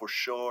don't know for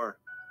sure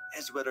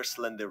is whether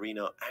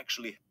Slenderina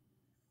actually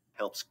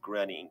helps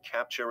Granny in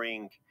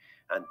capturing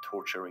and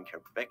torturing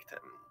her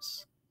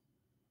victims,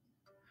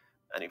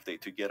 and if they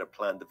together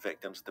plan the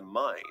victim's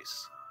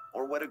demise,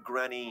 or whether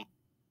Granny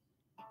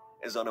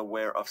is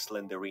unaware of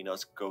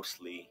Slenderina's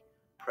ghostly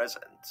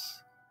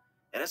presence.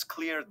 It is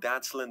clear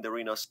that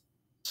Slenderina's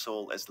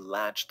soul is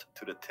latched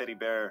to the teddy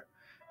bear,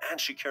 and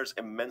she cares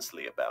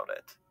immensely about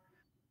it,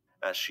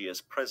 as she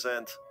is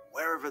present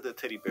wherever the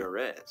teddy bear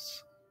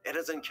is. It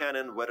isn't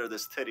canon whether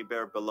this teddy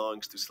bear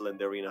belongs to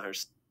Slenderina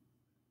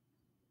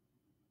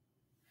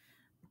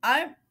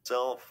I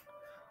herself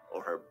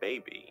or her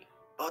baby,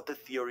 but the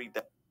theory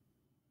that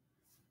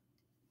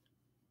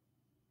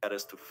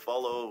is to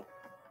follow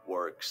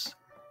works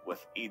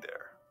with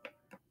either.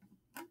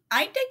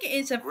 I think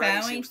it's a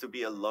Granny family. seems to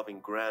be a loving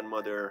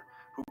grandmother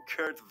who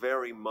cared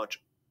very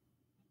much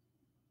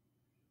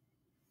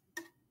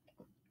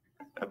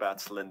about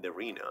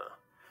Slenderina.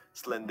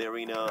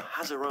 Slenderina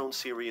has her own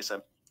serious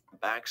and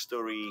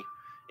backstory,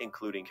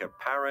 including her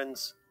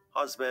parents,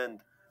 husband,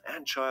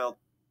 and child,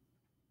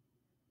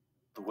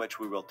 which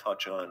we will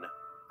touch on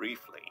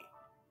briefly.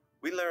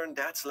 We learn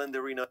that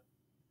Slenderina,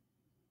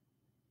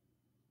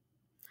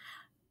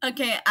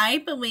 Okay, I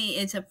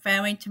believe it's a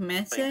family to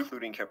miss it.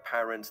 including her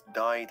parents,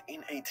 died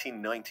in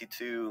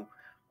 1892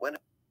 when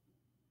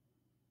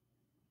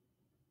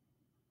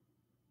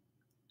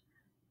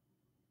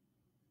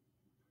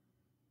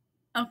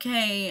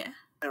Okay,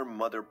 her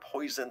mother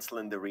poisoned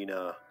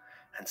Slenderina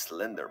and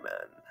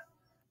Slenderman.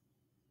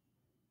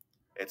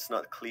 It's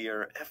not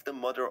clear if the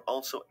mother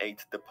also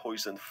ate the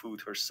poisoned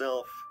food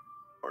herself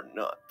or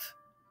not.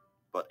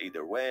 But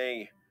either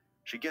way,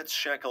 she gets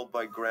shackled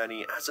by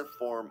Granny as a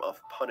form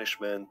of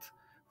punishment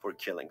for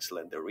killing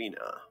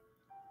Slenderina.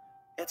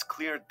 It's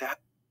clear that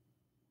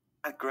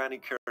Granny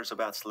cares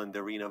about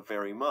Slenderina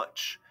very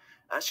much,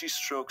 as she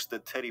strokes the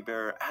teddy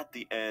bear at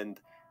the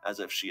end as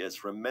if she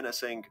is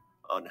reminiscing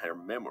on her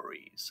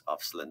memories of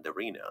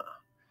Slenderina.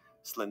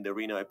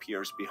 Slenderina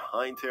appears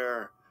behind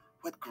her,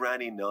 with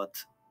Granny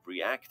not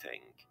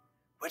reacting,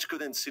 which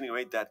could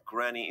insinuate that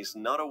Granny is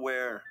not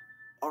aware,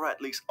 or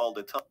at least all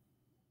the time,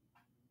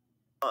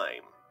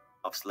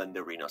 of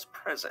Slenderina's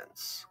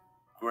presence.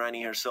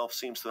 Granny herself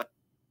seems to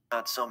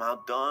have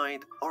somehow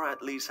died, or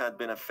at least had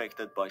been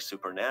affected by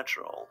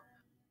supernatural,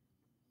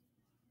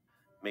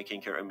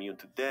 making her immune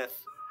to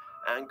death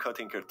and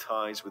cutting her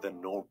ties with a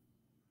normal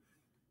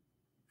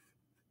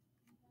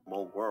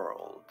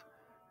world,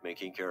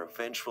 making her a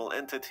vengeful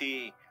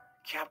entity,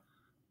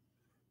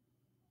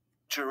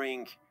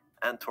 capturing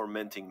and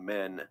tormenting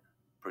men,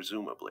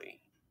 presumably.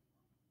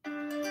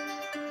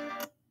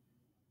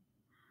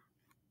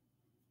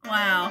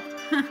 wow.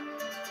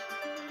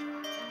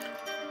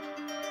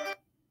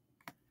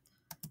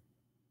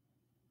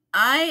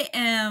 I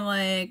am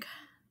like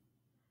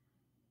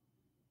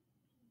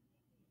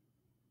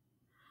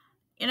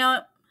You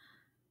know,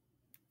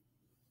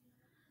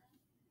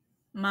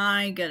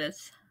 my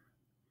goodness.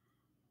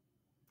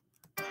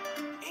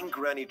 In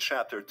Granny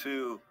Chapter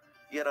 2,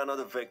 yet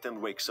another victim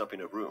wakes up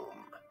in a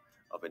room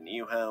of a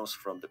new house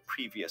from the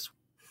previous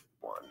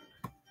one.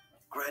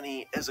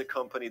 Granny is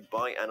accompanied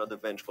by another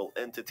vengeful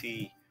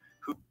entity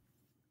who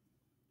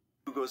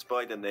goes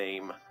by the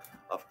name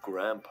of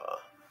Grandpa.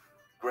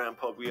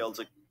 Grandpa wields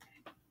a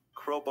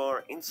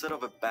crowbar instead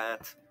of a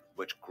bat,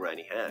 which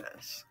Granny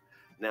has.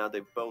 Now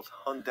they both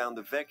hunt down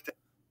the victims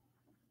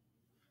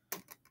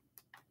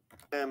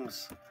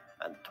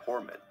and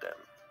torment them.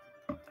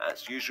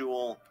 As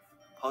usual,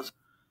 puzzles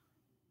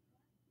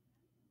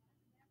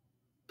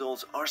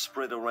are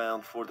spread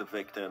around for the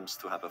victims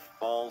to have a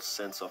false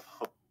sense of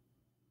hope.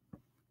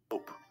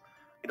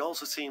 It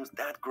also seems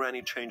that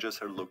Granny changes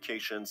her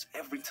locations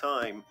every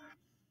time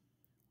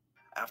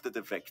after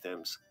the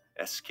victims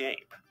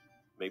escape,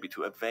 maybe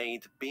to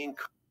evade being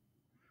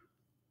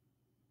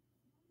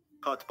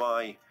caught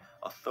by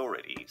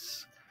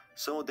authorities,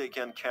 so they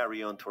can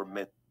carry on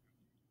tormenting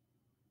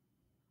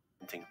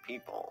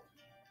people.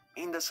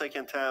 In the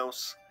second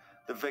house,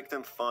 the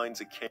victim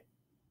finds a cage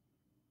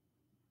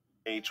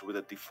with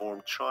a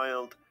deformed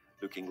child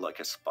looking like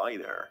a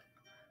spider.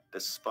 The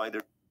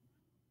spider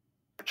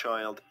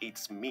child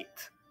eats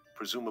meat,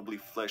 presumably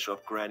flesh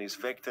of Granny's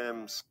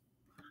victims.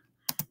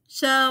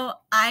 So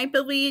I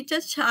believe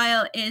this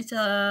child is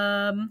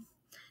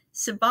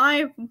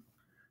survived.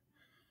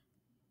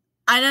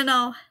 I don't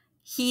know.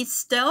 He's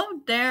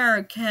still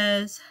there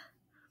because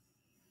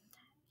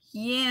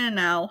you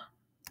know.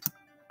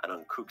 And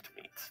uncooked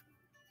meat,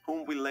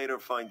 whom we later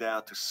find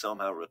out to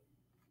somehow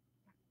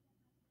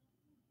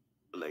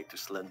relate to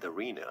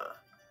Slenderina.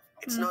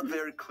 It's not Mhm.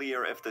 very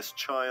clear if this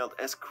child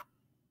is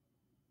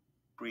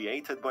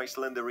created by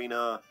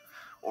Slenderina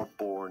or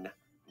born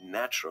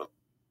naturally,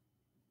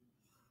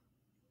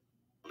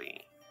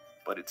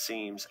 but it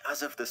seems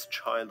as if this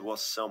child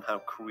was somehow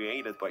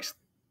created by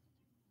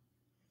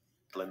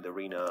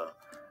Slenderina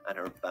and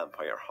her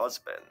vampire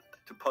husband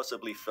to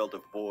possibly fill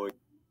the void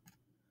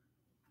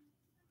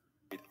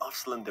of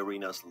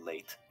Slenderina's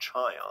late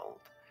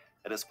child.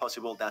 It is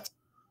possible that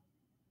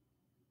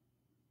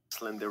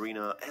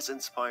Slenderina is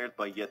inspired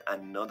by yet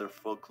another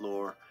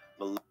folklore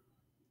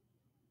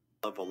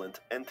malevolent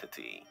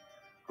entity,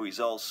 who is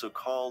also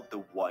called the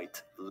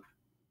White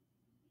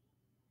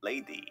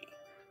Lady,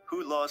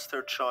 who lost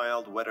her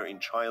child whether in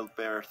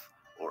childbirth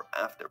or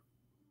after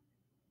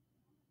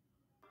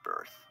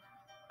birth,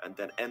 and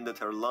then ended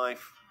her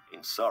life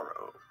in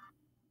sorrow.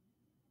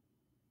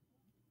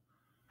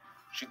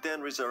 She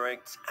then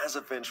resurrects as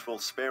a vengeful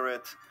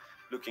spirit,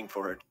 looking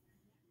for her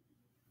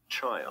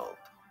child,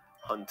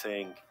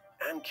 hunting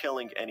and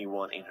killing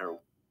anyone in her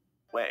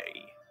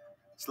way.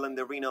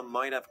 Slenderina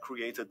might have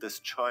created this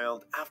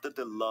child after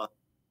the loss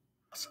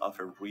of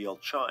her real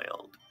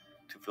child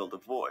to fill the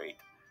void.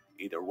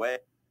 Either way,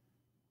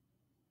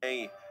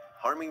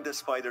 harming the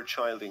spider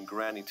child in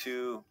Granny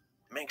 2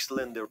 makes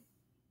Slenderina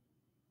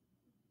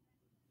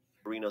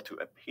to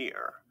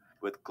appear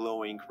with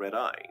glowing red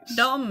eyes.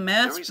 Don't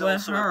There mess is with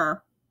also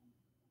her.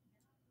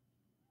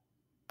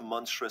 a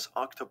monstrous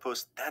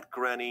octopus that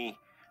Granny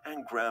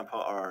and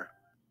Grandpa are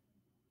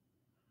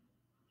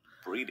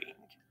breeding.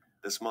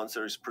 This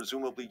monster is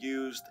presumably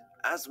used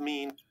as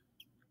means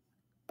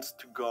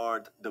to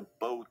guard the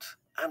boat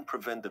and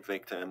prevent the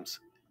victims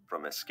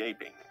from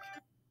escaping.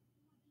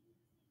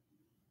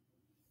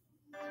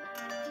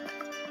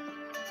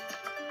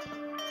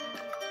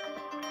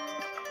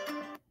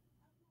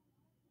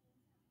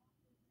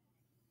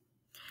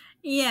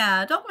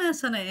 Yeah, don't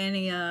mess with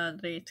any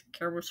of these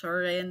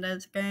characters in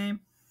this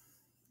game.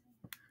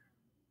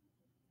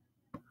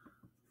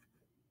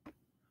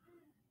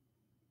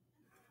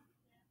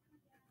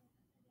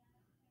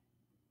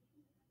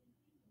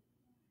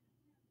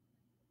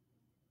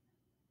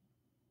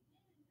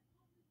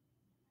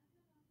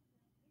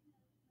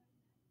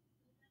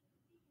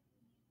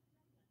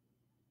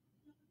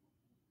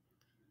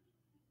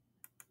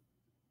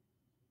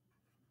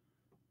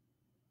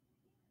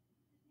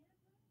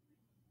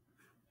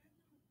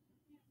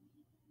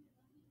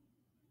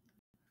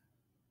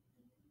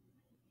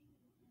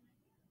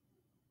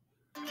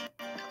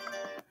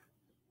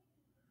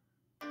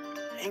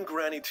 In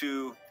Granny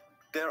 2,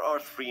 there are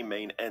three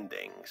main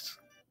endings,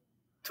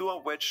 two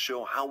of which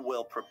show how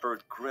well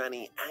prepared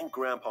Granny and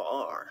Grandpa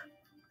are.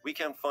 We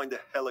can find a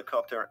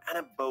helicopter and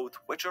a boat,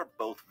 which are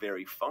both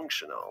very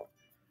functional.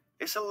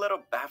 It's a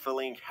little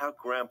baffling how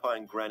Grandpa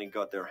and Granny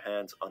got their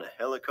hands on a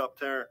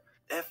helicopter,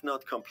 if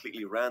not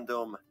completely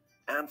random,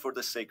 and for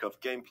the sake of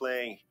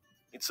gameplay,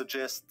 it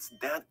suggests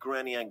that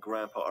Granny and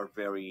Grandpa are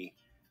very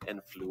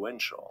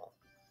influential.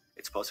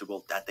 It's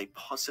possible that they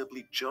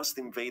possibly just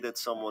invaded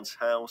someone's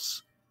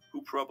house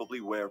who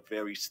probably were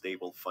very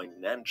stable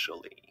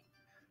financially,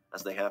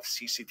 as they have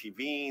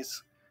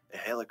CCTVs, a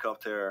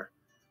helicopter,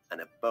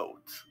 and a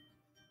boat.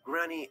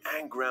 Granny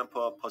and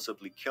Grandpa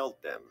possibly killed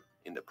them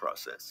in the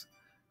process,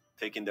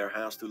 taking their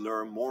house to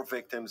lure more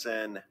victims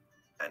in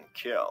and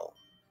kill.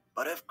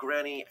 But if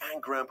Granny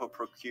and Grandpa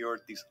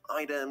procured these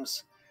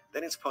items,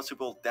 then it's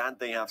possible that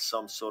they have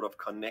some sort of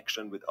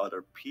connection with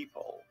other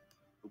people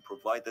who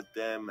provided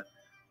them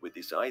with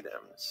these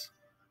items.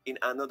 In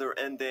another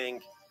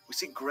ending, we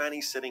see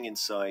Granny sitting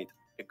inside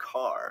a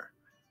car,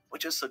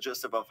 which is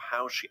suggestive of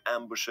how she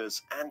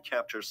ambushes and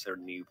captures her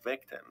new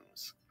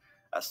victims.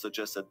 As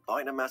suggested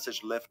by the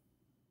message left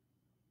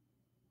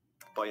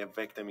by a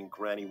victim in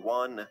Granny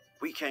 1,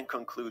 we can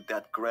conclude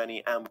that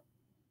Granny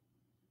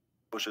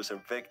ambushes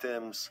her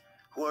victims,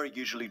 who are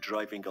usually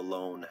driving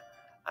alone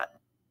at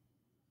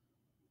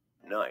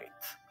night.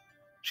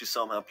 She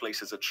somehow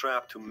places a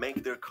trap to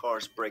make their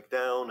cars break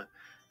down,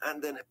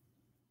 and then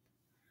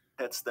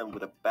hits them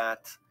with a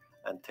bat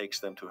and takes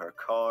them to her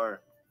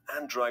car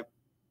and drives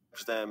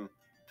them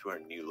to her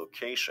new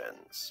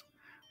locations,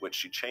 which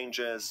she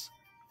changes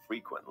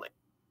frequently.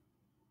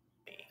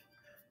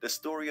 The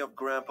story of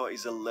Grandpa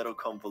is a little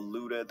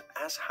convoluted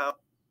as how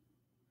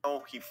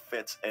he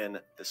fits in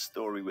the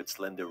story with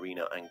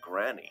Slenderina and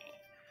Granny.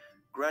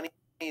 Granny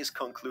is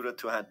concluded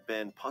to have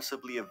been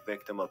possibly a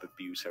victim of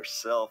abuse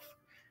herself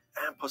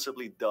and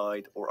possibly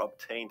died or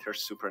obtained her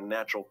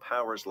supernatural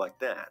powers like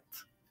that.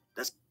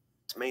 This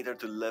made her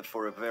to live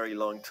for a very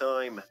long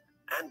time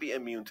and be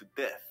immune to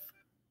death.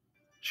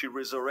 She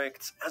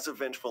resurrects as a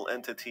vengeful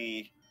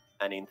entity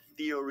and, in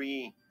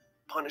theory,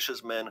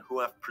 punishes men who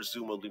have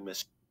presumably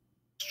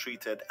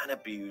mistreated and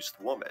abused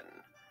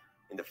women.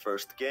 In the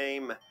first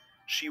game,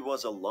 she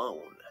was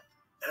alone,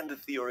 and the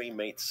theory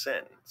made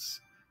sense.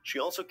 She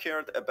also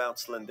cared about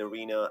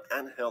Slenderina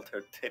and held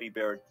her teddy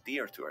bear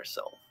dear to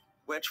herself,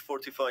 which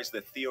fortifies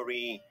the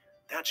theory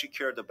that she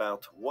cared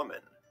about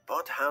women.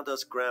 But how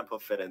does Grandpa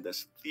fit in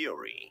this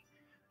theory?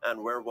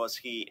 And where was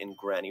he in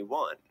Granny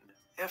 1?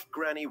 If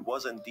Granny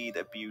was indeed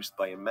abused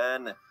by a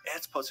man,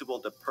 it's possible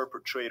the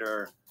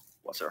perpetrator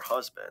was her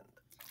husband.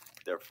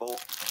 Therefore,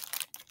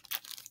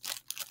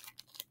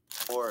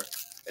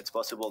 it's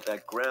possible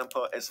that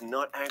Grandpa is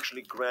not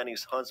actually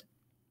Granny's husband,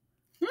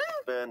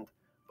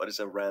 but is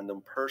a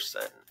random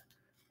person,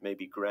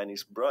 maybe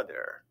Granny's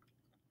brother,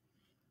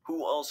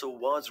 who also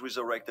was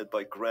resurrected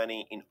by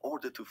Granny in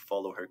order to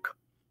follow her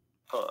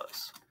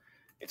cause.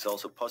 It's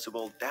also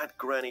possible that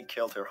Granny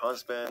killed her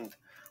husband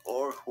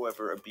or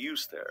whoever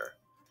abused her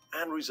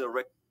and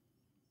resurrected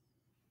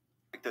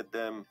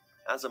them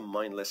as a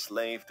mindless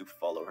slave to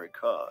follow her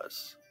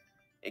cause.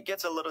 It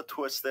gets a little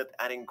twisted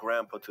adding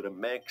Grandpa to the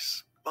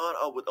mix, but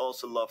I would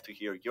also love to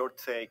hear your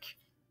take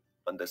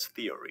on this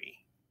theory.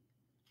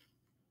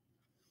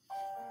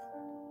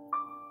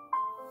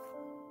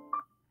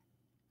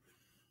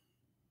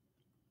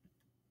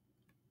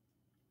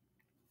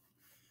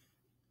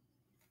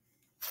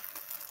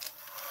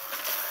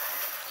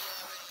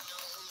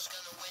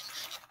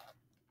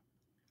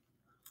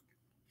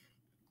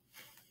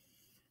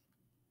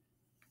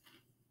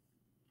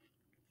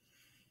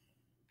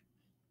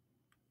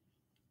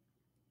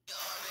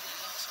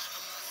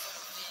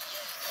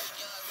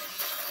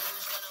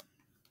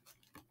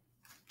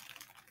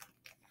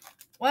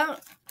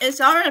 Well,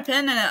 it's our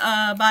opinion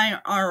by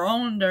our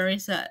own the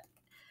reset.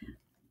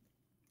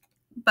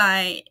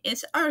 By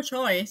it's our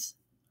choice.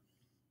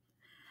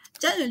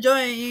 Just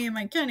enjoy eating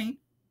my candy,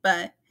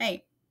 but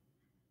hey,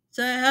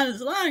 so it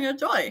has long a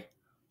joy.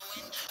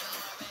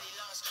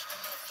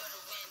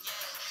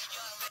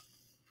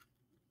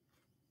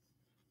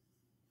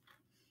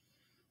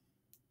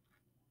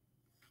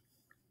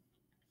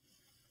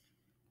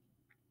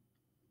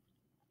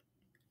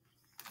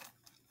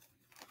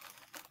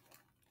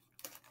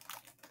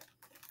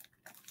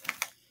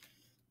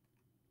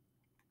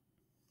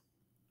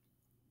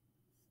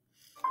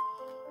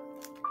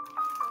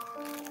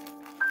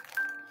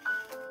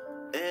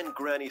 In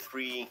Granny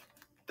 3,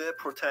 the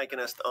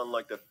protagonist,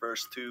 unlike the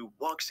first two,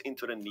 walks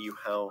into the new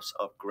house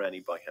of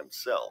Granny by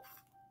himself.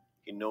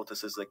 He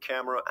notices the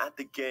camera at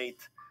the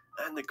gate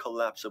and the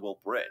collapsible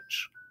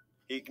bridge.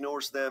 He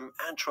ignores them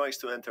and tries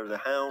to enter the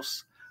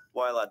house,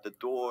 while at the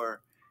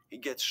door, he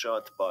gets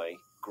shot by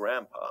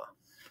Grandpa.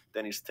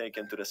 Then he's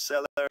taken to the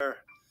cellar,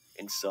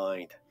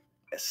 inside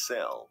a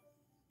cell.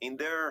 In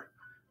there,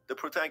 the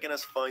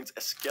protagonist finds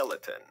a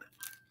skeleton,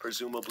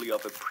 presumably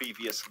of a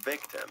previous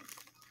victim,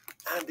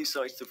 and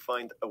decides to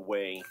find a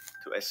way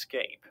to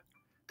escape.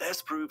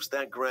 This proves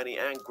that Granny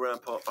and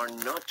Grandpa are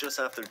not just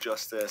after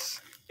justice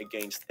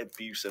against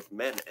abusive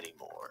men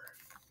anymore.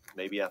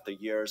 Maybe after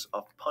years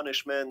of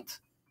punishment,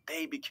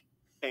 they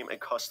became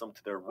accustomed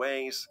to their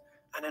ways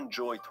and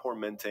enjoy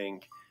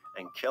tormenting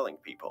and killing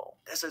people.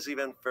 This is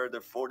even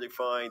further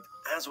fortified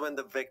as when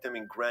the victim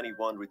in Granny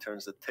 1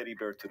 returns the teddy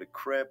bear to the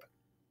crib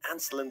and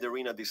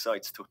Slenderina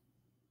decides to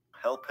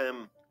help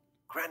him,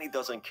 Granny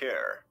doesn't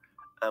care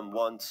and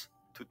wants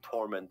to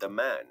torment the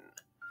man.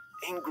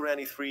 In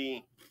Granny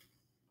 3,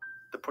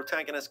 the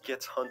protagonist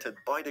gets hunted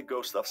by the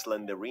ghost of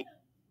Slenderina,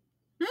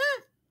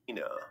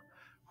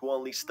 who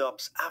only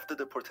stops after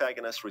the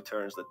protagonist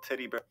returns the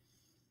teddy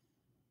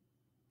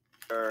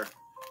bear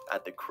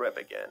at the crib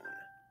again,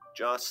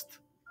 just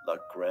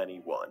like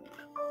Granny 1.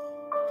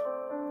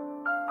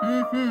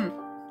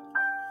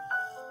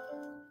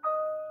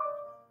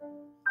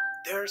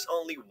 There's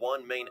only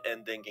one main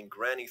ending in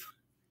Granny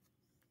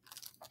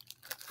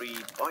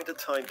by the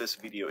time this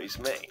video is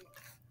made.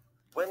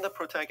 When the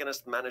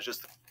protagonist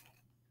manages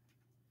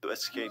to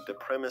escape the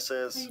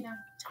premises,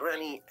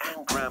 Granny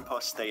and Grandpa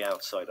stay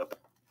outside of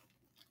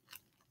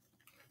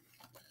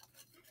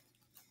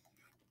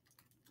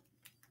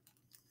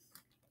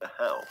the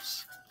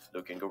house,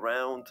 looking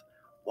around,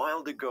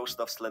 while the ghost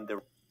of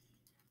Slenderina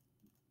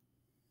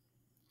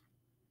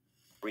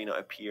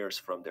appears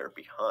from their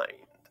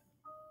behind.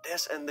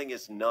 This ending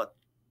is not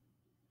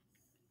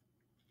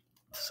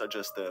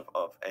suggestive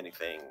of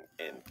anything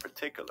in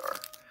particular,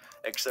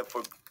 except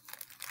for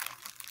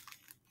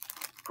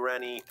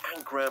Granny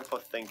and Grandpa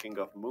thinking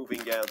of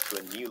moving out to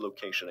a new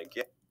location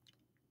again,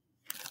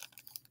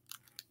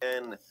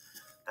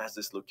 as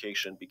this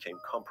location became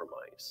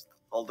compromised.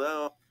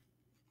 Although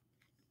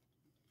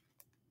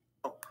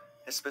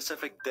a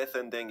specific death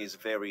ending is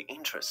very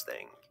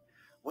interesting.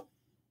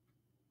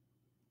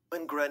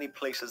 When Granny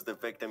places the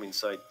victim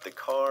inside the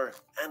car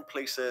and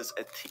places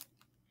a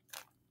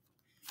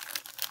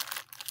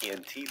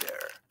TNT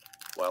there,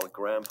 while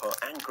Grandpa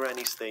and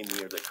Granny stay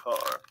near the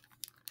car,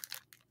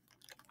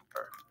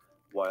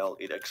 while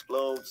it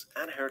explodes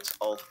and hurts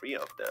all three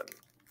of them.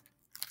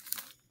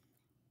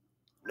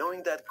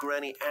 Knowing that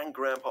Granny and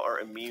Grandpa are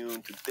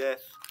immune to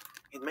death,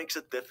 it makes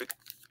it difficult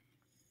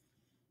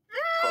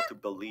to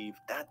believe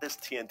that this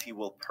TNT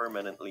will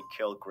permanently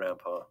kill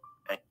Grandpa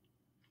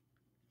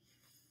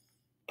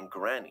and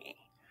Granny.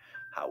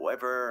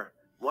 However,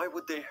 why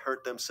would they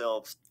hurt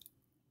themselves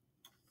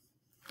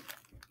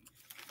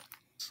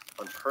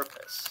on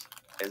purpose?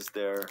 Is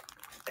there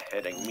a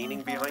hidden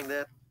meaning behind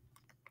it?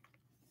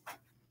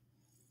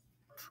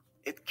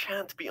 It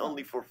can't be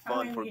only for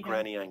fun for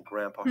Granny and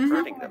Grandpa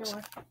hurting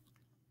themselves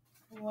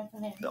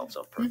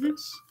on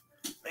purpose.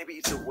 Maybe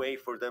it's a way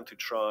for them to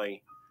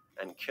try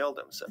and kill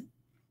themselves.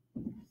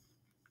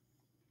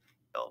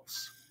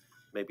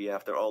 Maybe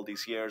after all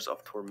these years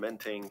of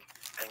tormenting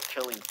and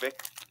killing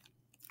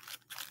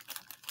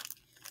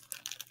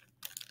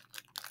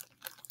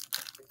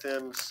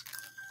victims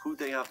who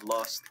they have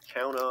lost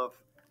count of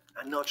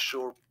and not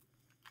sure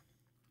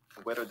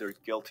whether they're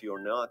guilty or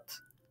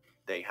not,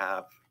 they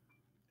have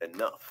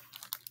enough.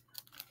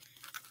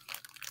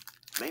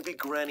 Maybe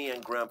Granny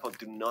and Grandpa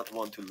do not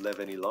want to live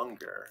any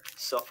longer,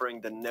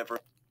 suffering the never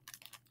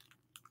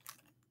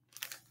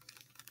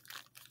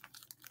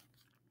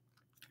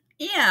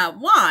Yeah,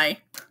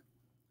 why?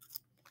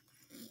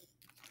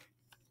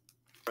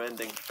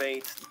 ending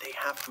fate they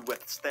have to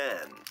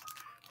withstand,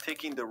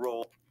 taking the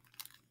role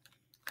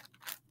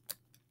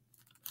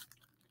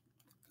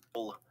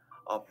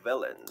of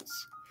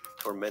villains,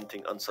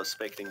 tormenting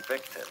unsuspecting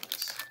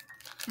victims.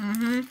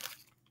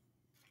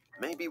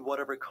 Maybe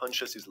whatever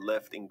conscience is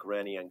left in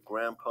Granny and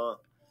Grandpa,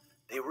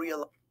 they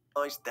realize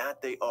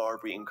that they are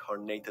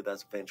reincarnated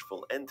as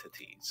vengeful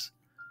entities,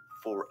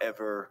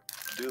 forever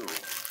doomed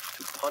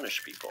to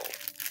punish people,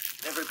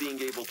 never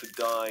being able to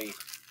die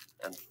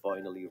and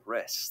finally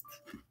rest.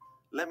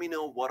 Let me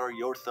know what are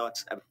your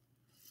thoughts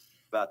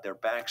about their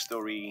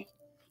backstory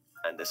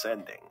and this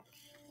ending.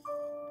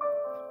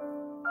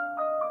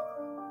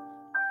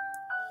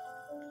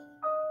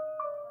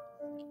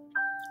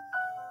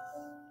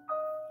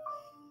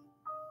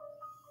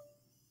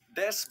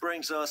 This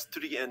brings us to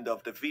the end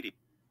of the video.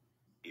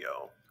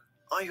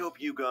 I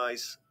hope you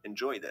guys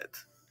enjoyed it.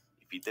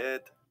 If you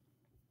did,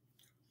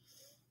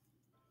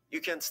 you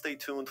can stay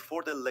tuned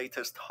for the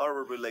latest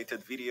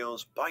horror-related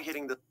videos by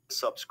hitting the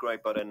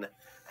subscribe button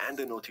and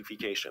the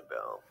notification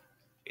bell.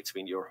 It's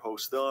been your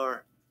host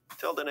Star.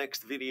 Till the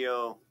next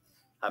video,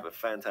 have a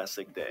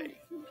fantastic day.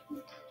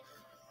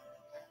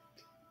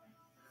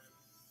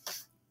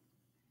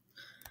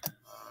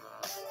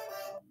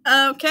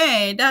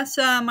 Okay, that's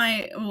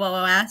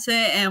that's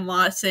it, and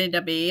watching the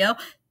video,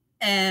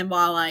 and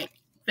while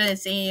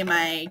finishing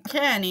my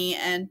candy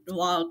and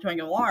while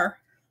drinking water.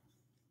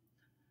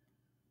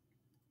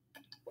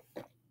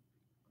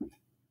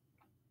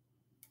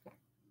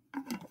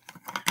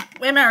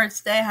 Remember,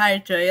 stay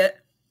hydrated.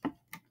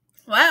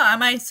 Well, I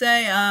might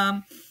say,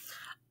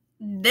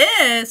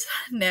 this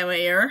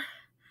narrator,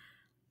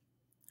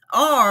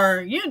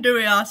 or you do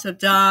an awesome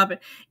job.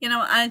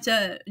 I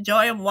just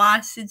enjoy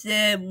watching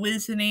it,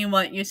 listening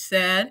what you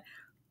said.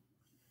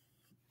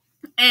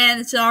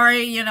 And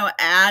sorry,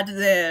 add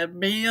the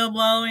video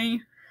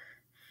blowing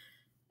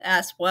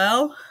as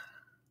well.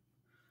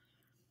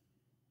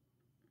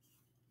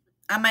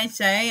 I might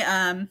say,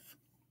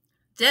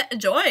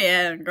 enjoy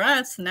it,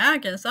 grab a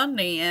snack and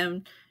something,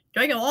 and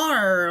drink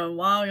water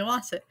while you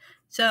watch it.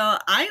 So,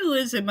 I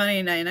was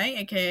Money Night Night,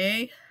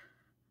 aka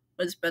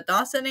was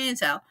Dawson and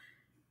Sal.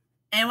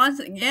 And once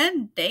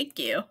again, thank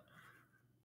you.